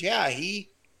anyways, yeah, he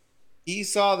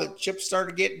saw that Chip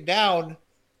started getting down.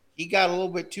 He got a little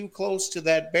bit too close to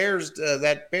that bear's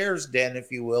den,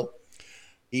 if you will.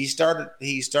 He started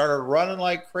running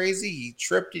like crazy. He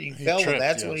tripped and he fell, and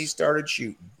that's when he started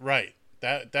shooting. Right.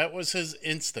 That was his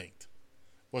instinct,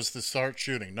 was to start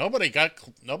shooting. Nobody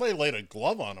laid a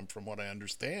glove on him, from what I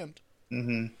understand.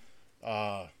 Mm-hmm.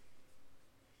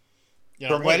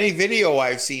 From any video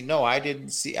I've seen, no, I didn't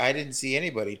see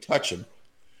anybody touch him.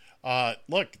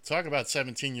 Look, talk about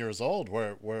 17 years old,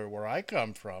 where I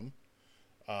come from,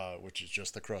 which is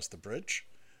just across the bridge.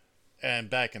 And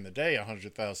back in the day,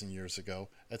 100,000 years ago,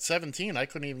 at 17, I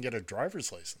couldn't even get a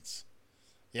driver's license.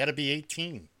 You had to be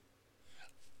 18.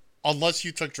 Unless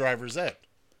you took driver's ed.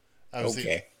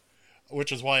 Okay.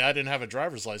 Which is why I didn't have a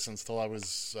driver's license till I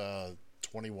was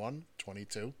 21,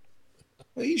 22.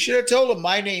 Well, you should have told him,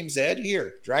 my name's Ed.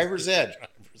 Here, driver's ed.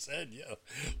 Driver's ed, yeah.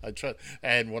 I tried.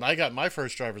 And when I got my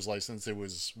first driver's license, it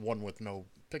was one with no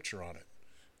picture on it.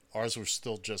 Ours were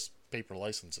still just paper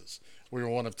licenses. We were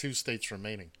one of 2 states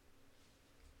remaining.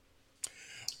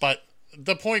 But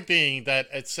the point being that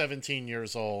at 17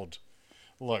 years old,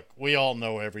 look, we all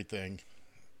know everything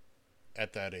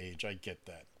at that age. I get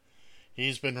that.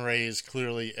 He's been raised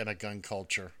clearly in a gun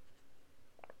culture.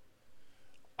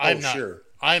 Sure.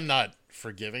 I'm not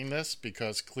forgiving this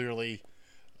because clearly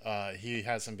he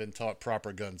hasn't been taught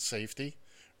proper gun safety,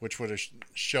 which would have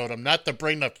showed him not to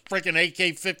bring the freaking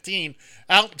AK-15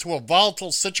 out into a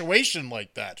volatile situation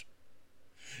like that.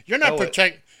 You're not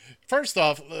protect. First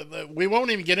off, we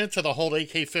won't even get into the whole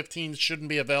AK-15 shouldn't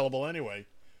be available anyway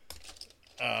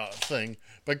thing.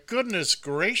 But goodness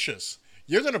gracious,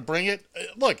 you're going to bring it.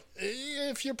 Look,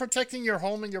 if you're protecting your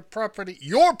home and your property,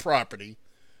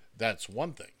 that's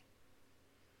one thing.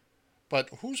 But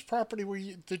whose property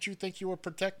did you think you were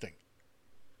protecting?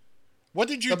 What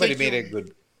did you Somebody think? made a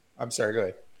good... I'm sorry, go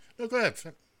ahead. No, go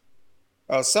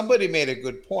ahead. Somebody made a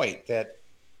good point that,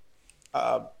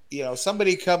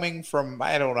 somebody coming from,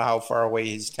 I don't know how far away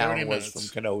his town was from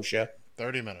Kenosha.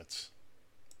 30 minutes.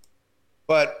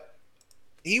 But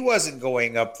he wasn't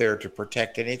going up there to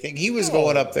protect anything. He was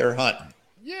going up there hunting.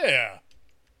 Yeah.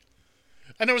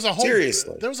 And there was a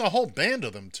whole band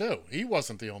of them, too. He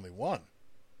wasn't the only one.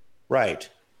 Right.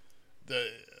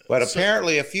 But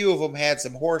apparently a few of them had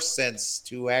some horse sense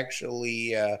to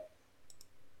actually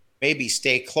maybe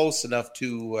stay close enough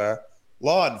to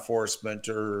law enforcement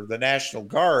or the National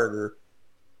Guard or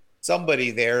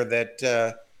somebody there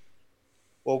that,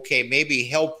 maybe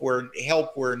help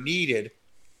where needed.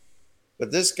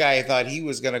 But this guy thought he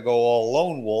was going to go all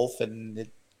lone wolf, and it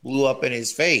blew up in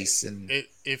his face. And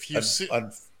if you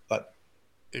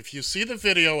see the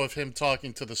video of him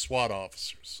talking to the SWAT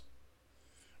officers,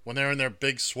 when they're in their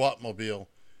big SWAT mobile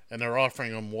and they're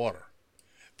offering him water,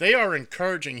 they are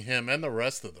encouraging him and the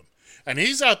rest of them. And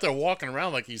he's out there walking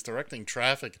around like he's directing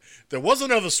traffic. There was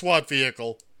another SWAT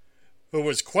vehicle who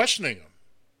was questioning him.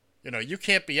 You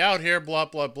can't be out here, blah,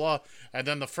 blah, blah. And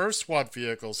then the first SWAT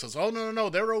vehicle says, oh, no,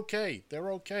 they're okay.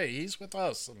 They're okay. He's with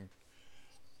us. And,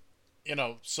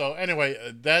 so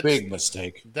anyway, that's... Big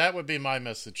mistake. That would be my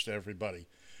message to everybody.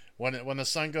 When the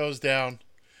sun goes down...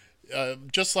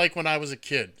 just like when I was a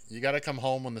kid, you got to come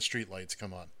home when the street lights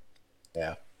come on.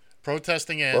 Yeah.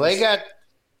 Protesting ends. Well,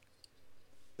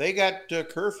 they got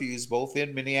curfews both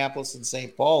in Minneapolis and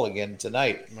St. Paul again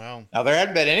tonight. Well, now there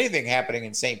hadn't been anything happening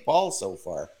in St. Paul so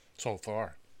far.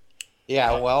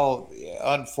 Yeah. Well,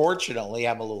 unfortunately,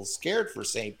 I'm a little scared for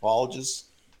St. Paul just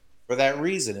for that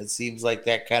reason. It seems like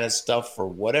that kind of stuff, for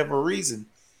whatever reason,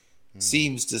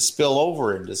 seems to spill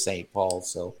over into St. Paul.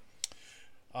 So.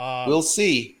 We'll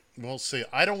see. We'll see.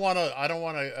 I don't want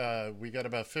to. We got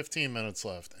about 15 minutes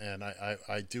left, and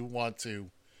I do want to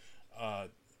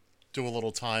do a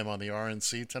little time on the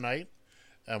RNC tonight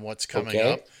and what's coming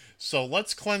up. So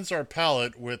let's cleanse our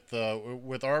palate with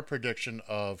our prediction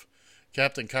of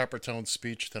Captain Coppertone's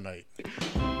speech tonight.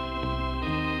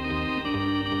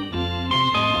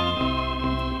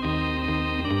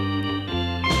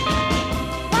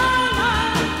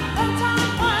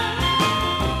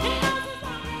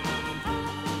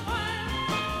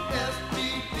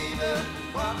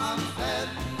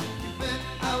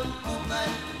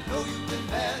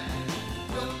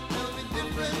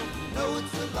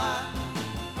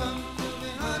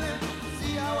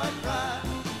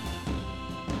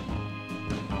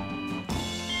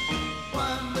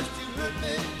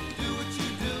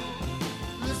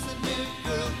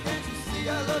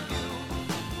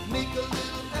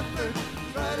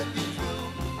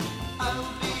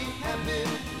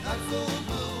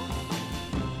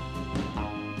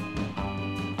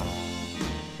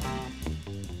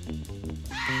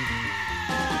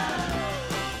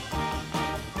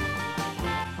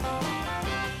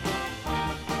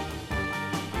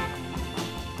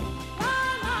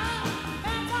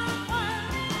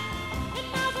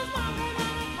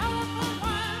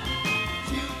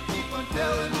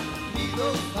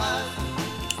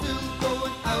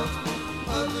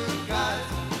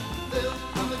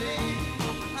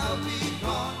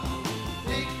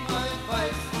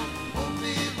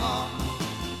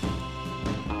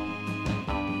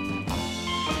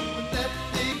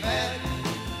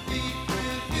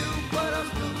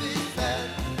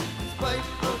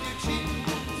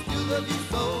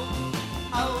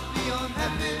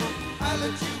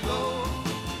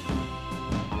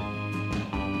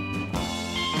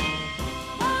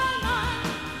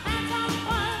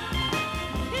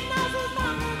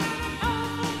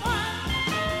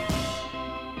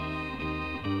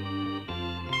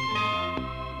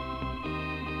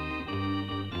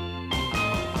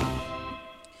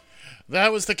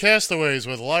 That was the Castaways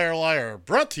with Liar Liar,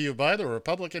 brought to you by the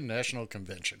Republican National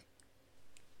Convention.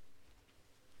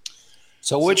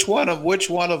 So which one of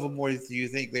them do you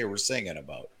think they were singing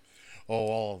about? Oh,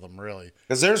 all of them, really.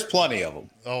 Because there's plenty of them.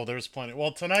 Oh, there's plenty.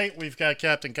 Well, tonight we've got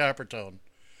Captain Coppertone.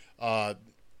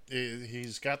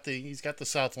 He's got the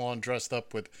South Lawn dressed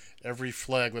up with every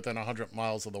flag within 100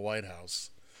 miles of the White House.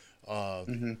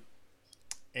 And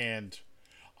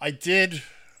I did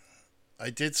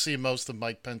see most of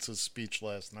Mike Pence's speech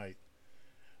last night,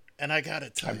 and I gotta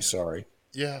tell you, I'm sorry.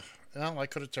 Yeah, well, I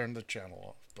could have turned the channel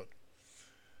off, but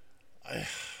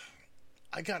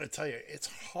I gotta tell you, it's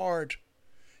hard.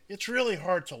 It's really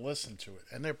hard to listen to it,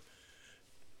 and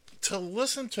to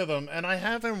listen to them. And I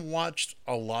haven't watched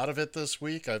a lot of it this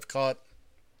week. I've caught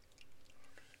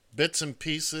bits and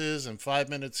pieces, and 5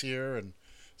 minutes here, and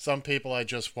some people I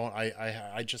just won't.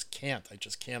 I just can't. I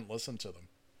just can't listen to them.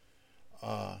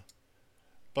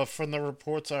 But from the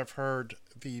reports I've heard,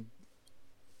 to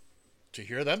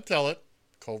hear them tell it,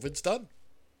 COVID's done.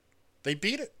 They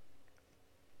beat it.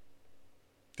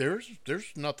 There's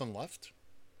nothing left.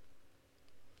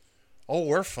 Oh,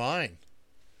 we're fine.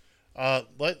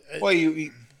 Well,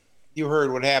 you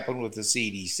heard what happened with the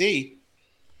CDC.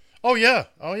 Oh yeah.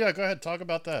 Go ahead. Talk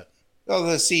about that. Well,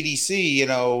 the CDC,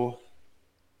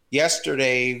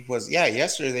 yesterday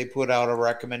they put out a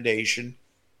recommendation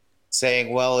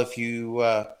saying, well, if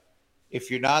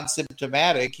you're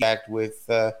non-symptomatic, you act with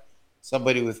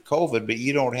somebody with COVID, but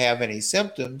you don't have any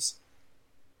symptoms,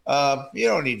 you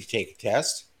don't need to take a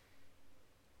test.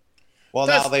 Well,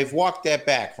 now they've walked that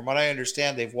back. From what I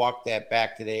understand, they've walked that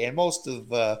back today, and most of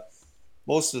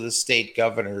the state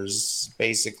governors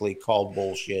basically called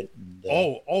bullshit.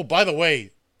 And, by the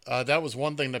way, that was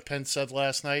one thing that Pence said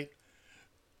last night.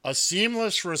 A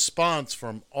seamless response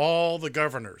from all the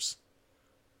governors.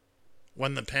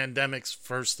 When the pandemic's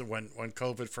first, when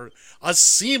COVID first, a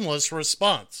seamless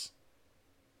response.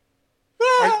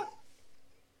 So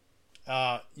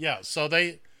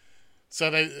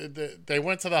they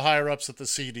went to the higher ups at the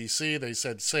CDC. They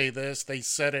said, say this. They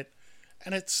said it,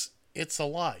 and it's a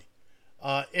lie.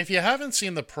 If you haven't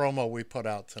seen the promo we put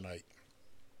out tonight,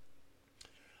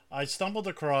 I stumbled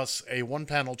across a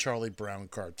one-panel Charlie Brown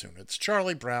cartoon. It's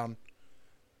Charlie Brown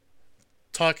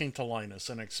talking to Linus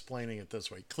and explaining it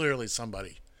this way. Clearly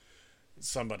somebody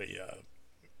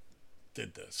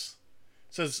did this.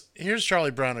 It says, here's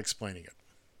Charlie Brown explaining it.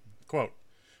 Quote,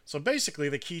 so basically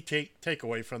the key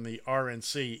takeaway from the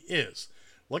RNC is,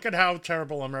 look at how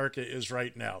terrible America is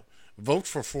right now. Vote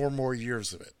for 4 more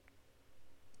years of it.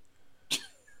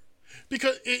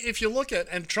 Because if you look at,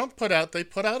 and Trump put out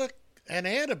an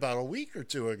ad about a week or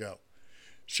two ago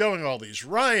showing all these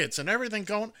riots and everything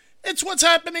going. It's what's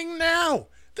happening now.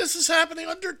 This is happening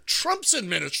under Trump's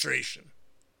administration.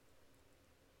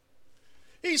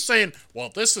 He's saying, well,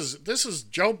 this is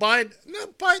Joe Biden. No,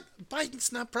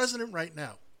 Biden's not president right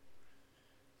now.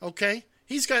 Okay?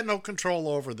 He's got no control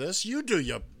over this. You do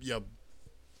your.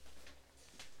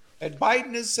 And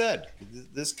Biden has said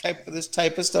this type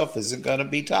of stuff isn't going to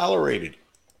be tolerated.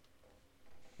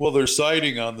 Well, they're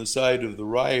siding on the side of the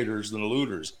rioters and the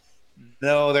looters.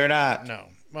 No, they're not. No.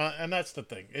 Well, and that's the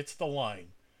thing. It's the line.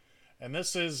 And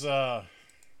this is, look,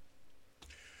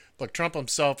 Trump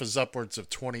himself is upwards of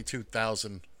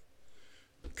 22,000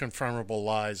 confirmable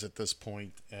lies at this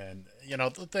point. And, you know,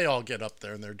 they all get up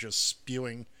there and they're just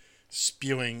spewing.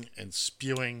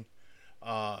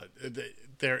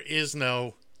 There is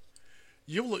no,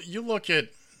 you look at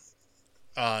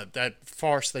that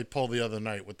farce they pulled the other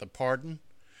night with the pardon.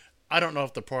 I don't know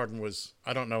if the pardon was,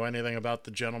 I don't know anything about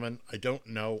the gentleman. I don't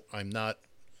know. I'm not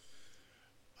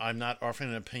offering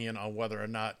an opinion on whether or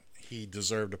not he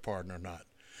deserved a pardon or not.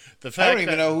 The fact I don't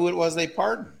even know who it was they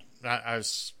pardoned. I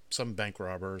was some bank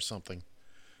robber or something.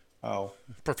 Oh.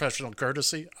 Professional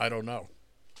courtesy? I don't know.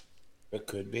 It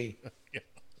could be. Yeah.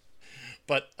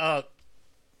 But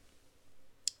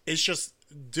it's just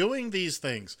doing these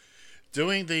things,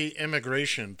 doing the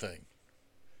immigration thing,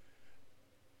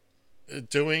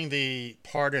 doing the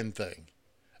pardon thing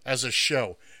as a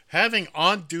show, having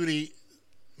on-duty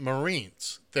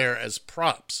Marines there as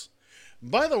props.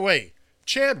 By the way,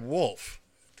 Chad Wolf,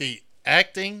 the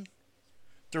acting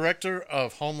director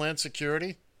of Homeland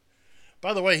Security,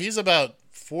 by the way, he's about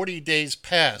 40 days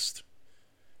past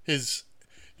his,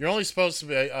 you're only supposed to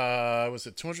be, was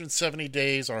it 270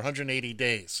 days or 180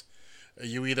 days?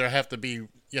 You either have to be,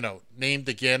 you know, named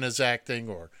again as acting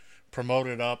or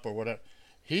promoted up or whatever.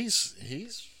 He's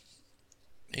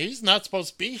not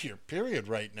supposed to be here, period,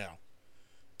 right now.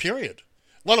 Period.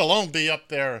 Let alone be up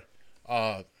there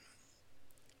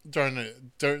during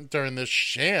this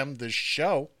sham, this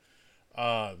show.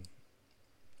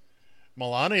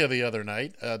 Melania the other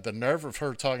night, the nerve of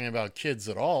her talking about kids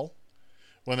at all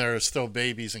when there are still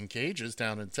babies in cages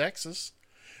down in Texas.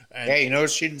 And yeah, you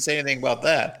notice she didn't say anything about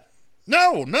that.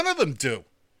 No, none of them do.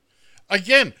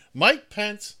 Again, Mike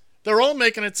Pence, they're all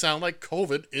making it sound like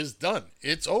COVID is done.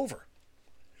 It's over.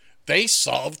 They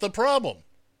solved the problem.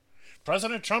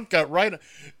 President Trump got right.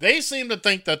 They seem to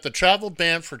think that the travel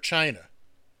ban for China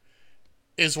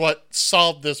is what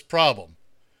solved this problem.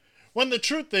 When the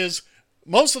truth is,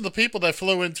 most of the people that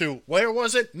flew into, where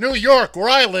was it? New York, where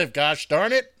I live, gosh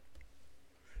darn it.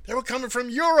 They were coming from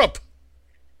Europe.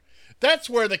 That's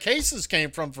where the cases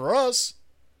came from for us.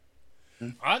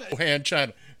 I didn't hand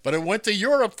China, but it went to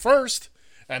Europe first,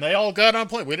 and they all got on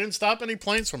planes. We didn't stop any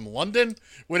planes from London.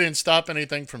 We didn't stop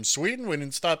anything from Sweden. We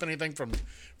didn't stop anything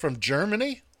from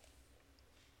Germany.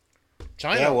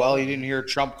 China. Yeah, well, you didn't hear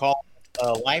Trump call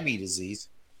Lyme disease.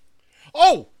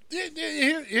 Oh,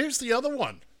 here's the other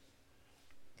one.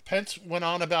 Pence went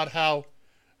on about how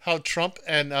Trump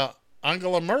and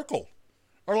Angela Merkel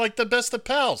are like the best of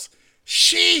pals.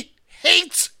 She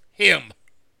hates him.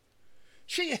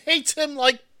 She hates him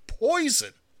like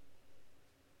poison.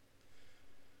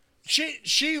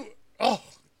 She oh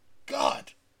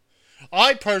God.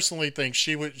 I personally think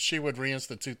she would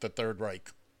reinstitute the Third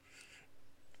Reich.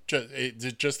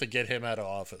 Just to get him out of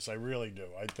office. I really do.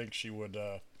 I think she would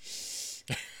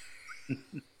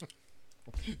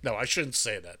No, I shouldn't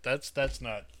say that. That's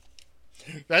not.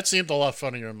 That seemed a lot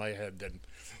funnier in my head than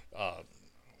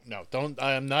no, don't.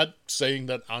 I am not saying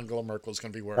that Angela Merkel is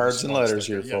going to be wearing cards and letters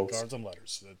here, yeah, folks. Cards and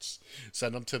letters.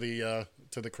 Send them to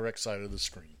the correct side of the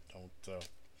screen. Don't.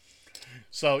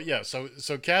 So yeah, so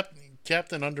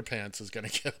Captain Underpants is going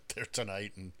to get up there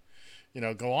tonight and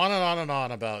go on and on and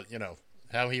on about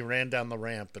how he ran down the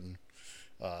ramp and.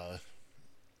 Are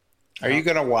you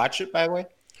going to watch it, by the way?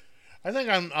 I think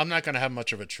I'm not going to have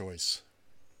much of a choice.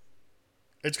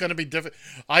 It's going to be different.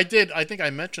 I think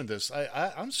I mentioned this.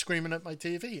 I'm screaming at my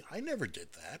TV. I never did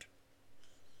that.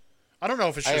 I don't know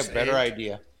if it's just I have a better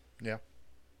idea. Yeah. As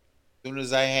soon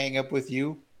as I hang up with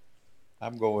you,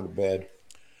 I'm going to bed.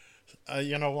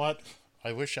 You know what?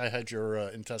 I wish I had your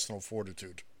intestinal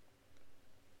fortitude.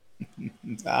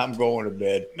 I'm going to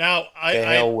bed. Now, the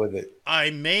hell with it.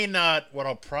 I may not. What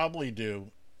I'll probably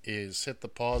do is hit the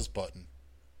pause button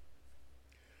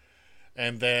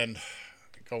and then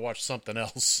go watch something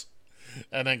else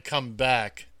and then come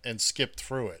back and skip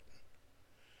through it.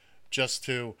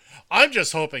 I'm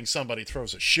just hoping somebody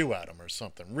throws a shoe at him or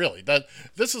something. Really,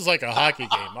 this is like a hockey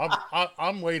game.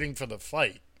 I'm waiting for the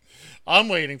fight. I'm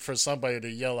waiting for somebody to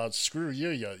yell out, "Screw you!"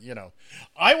 You know.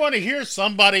 I want to hear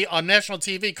somebody on national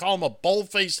TV call him a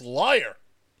bold-faced liar.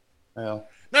 Well,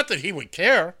 not that he would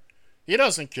care. He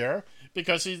doesn't care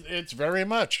because it's very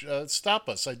much stop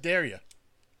us. I dare you.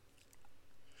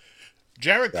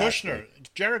 Jared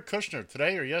Kushner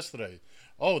today or yesterday.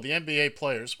 Oh, the NBA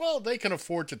players. Well, they can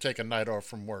afford to take a night off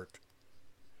from work.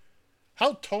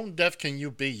 How tone deaf can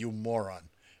you be, you moron?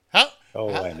 I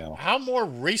know. How more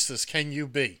racist can you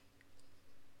be?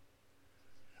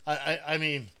 I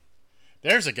mean,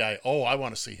 there's a guy. Oh, I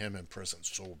want to see him in prison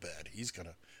so bad.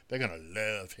 They're gonna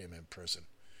love him in prison.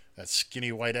 That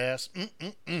skinny white ass.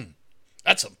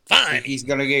 That's some fine. He's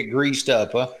gonna get greased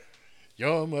up, huh?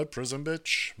 You're my prison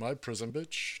bitch. My prison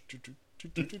bitch.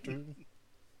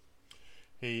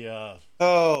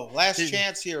 Last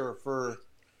chance here for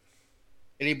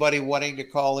anybody wanting to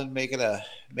call in, make a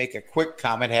quick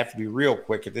comment. Have to be real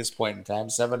quick at this point in time.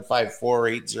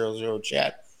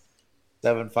 754-800-CHAT.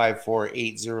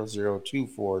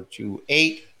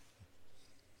 754-800-2428.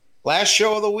 Last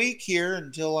show of the week here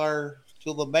until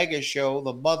the mega show,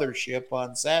 the mothership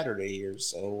on Saturday here.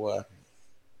 So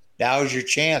now's your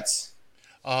chance.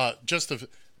 You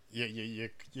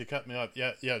cut me off.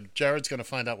 Yeah. Jared's gonna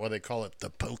find out why they call it the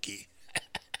pokey.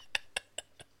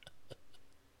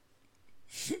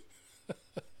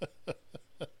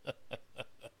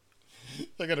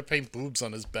 They're gonna paint boobs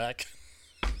on his back.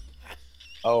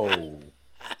 Oh.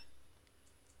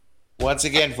 Once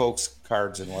again, folks,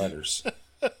 cards and letters.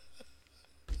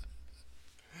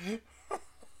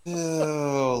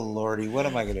 Oh, Lordy, what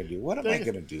am I going to do? What am I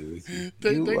going to do with you?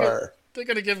 They're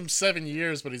going to give him 7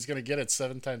 years, but he's going to get it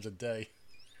 7 times a day.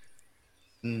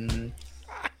 Mm-hmm.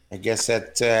 I guess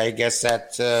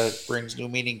that brings new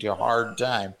meaning to hard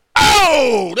time.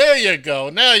 Oh, there you go.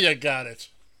 Now you got it.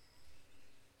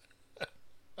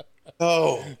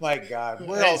 Oh my God!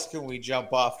 Where else can we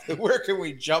jump off? Where can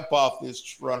we jump off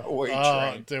this runaway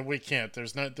train? We can't.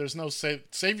 There's no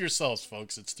save yourselves,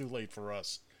 folks. It's too late for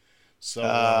us. So,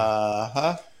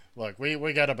 look,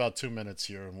 we got about 2 minutes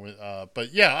here, and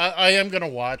but yeah, I am gonna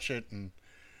watch it, and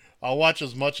I'll watch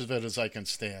as much of it as I can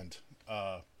stand.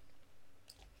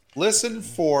 Listen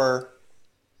for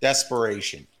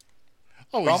desperation.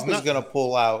 Oh, Trump is going to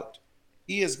pull out.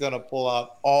 He is going to pull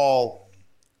out all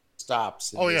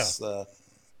stops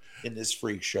in this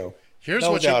freak show.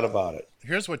 No doubt about it.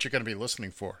 Here's what you're going to be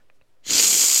listening for.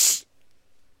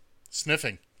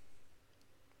 Sniffling.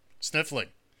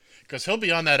 Because he'll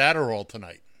be on that Adderall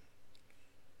tonight.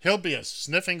 He'll be a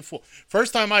sniffing fool.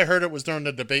 First time I heard it was during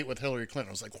the debate with Hillary Clinton.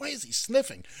 I was like, why is he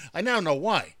sniffing? I now know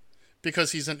why.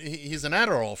 Because he's an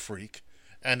Adderall freak,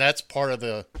 and that's part of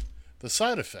the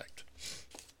side effect.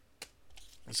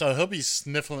 So he'll be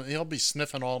sniffling. He'll be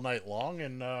sniffing all night long,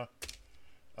 and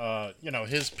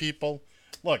his people.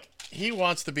 Look, he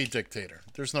wants to be dictator.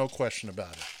 There's no question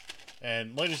about it.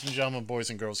 And ladies and gentlemen, boys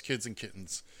and girls, kids and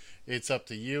kittens, it's up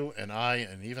to you and I,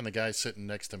 and even the guy sitting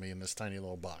next to me in this tiny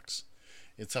little box.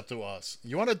 It's up to us.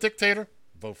 You want a dictator?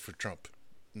 Vote for Trump.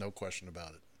 No question about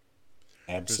it.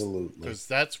 Absolutely. Because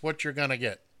that's what you're going to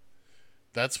get.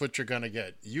 That's what you're going to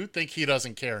get. You think he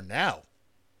doesn't care now.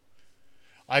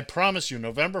 I promise you,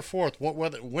 November 4th,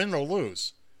 whether win or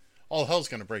lose, all hell's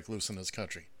going to break loose in this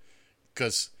country.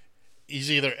 Because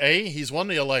he's either A, he's won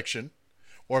the election,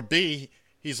 or B,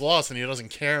 he's lost and he doesn't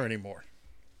care anymore.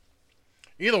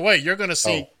 Either way, you're going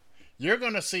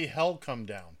to see hell come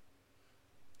down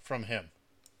from him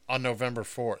on November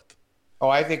 4th. Oh,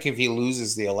 I think if he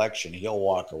loses the election, he'll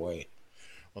walk away.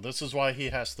 Well, this is why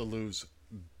he has to lose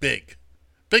bigly,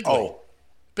 to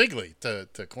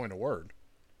coin a word.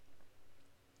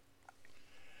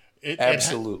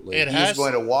 Absolutely. He's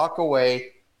going to walk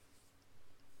away.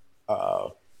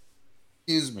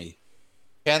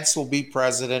 Pence will be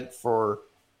president for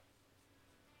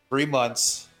 3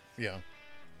 months. Yeah.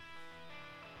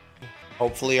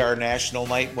 Hopefully our national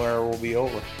nightmare will be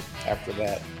over after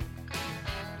that.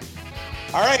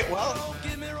 All right, well,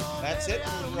 that's it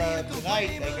for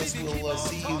tonight. I guess we'll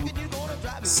see you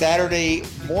Saturday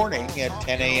morning at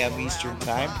 10 a.m. Eastern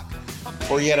Time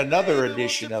for yet another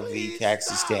edition of the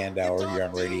Taxi Stand Hour here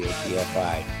on Radio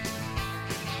TFI.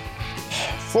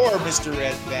 For Mr.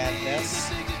 Ed Van Ness,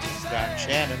 John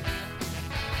Shannon,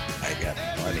 I got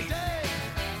money.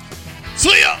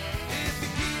 See ya!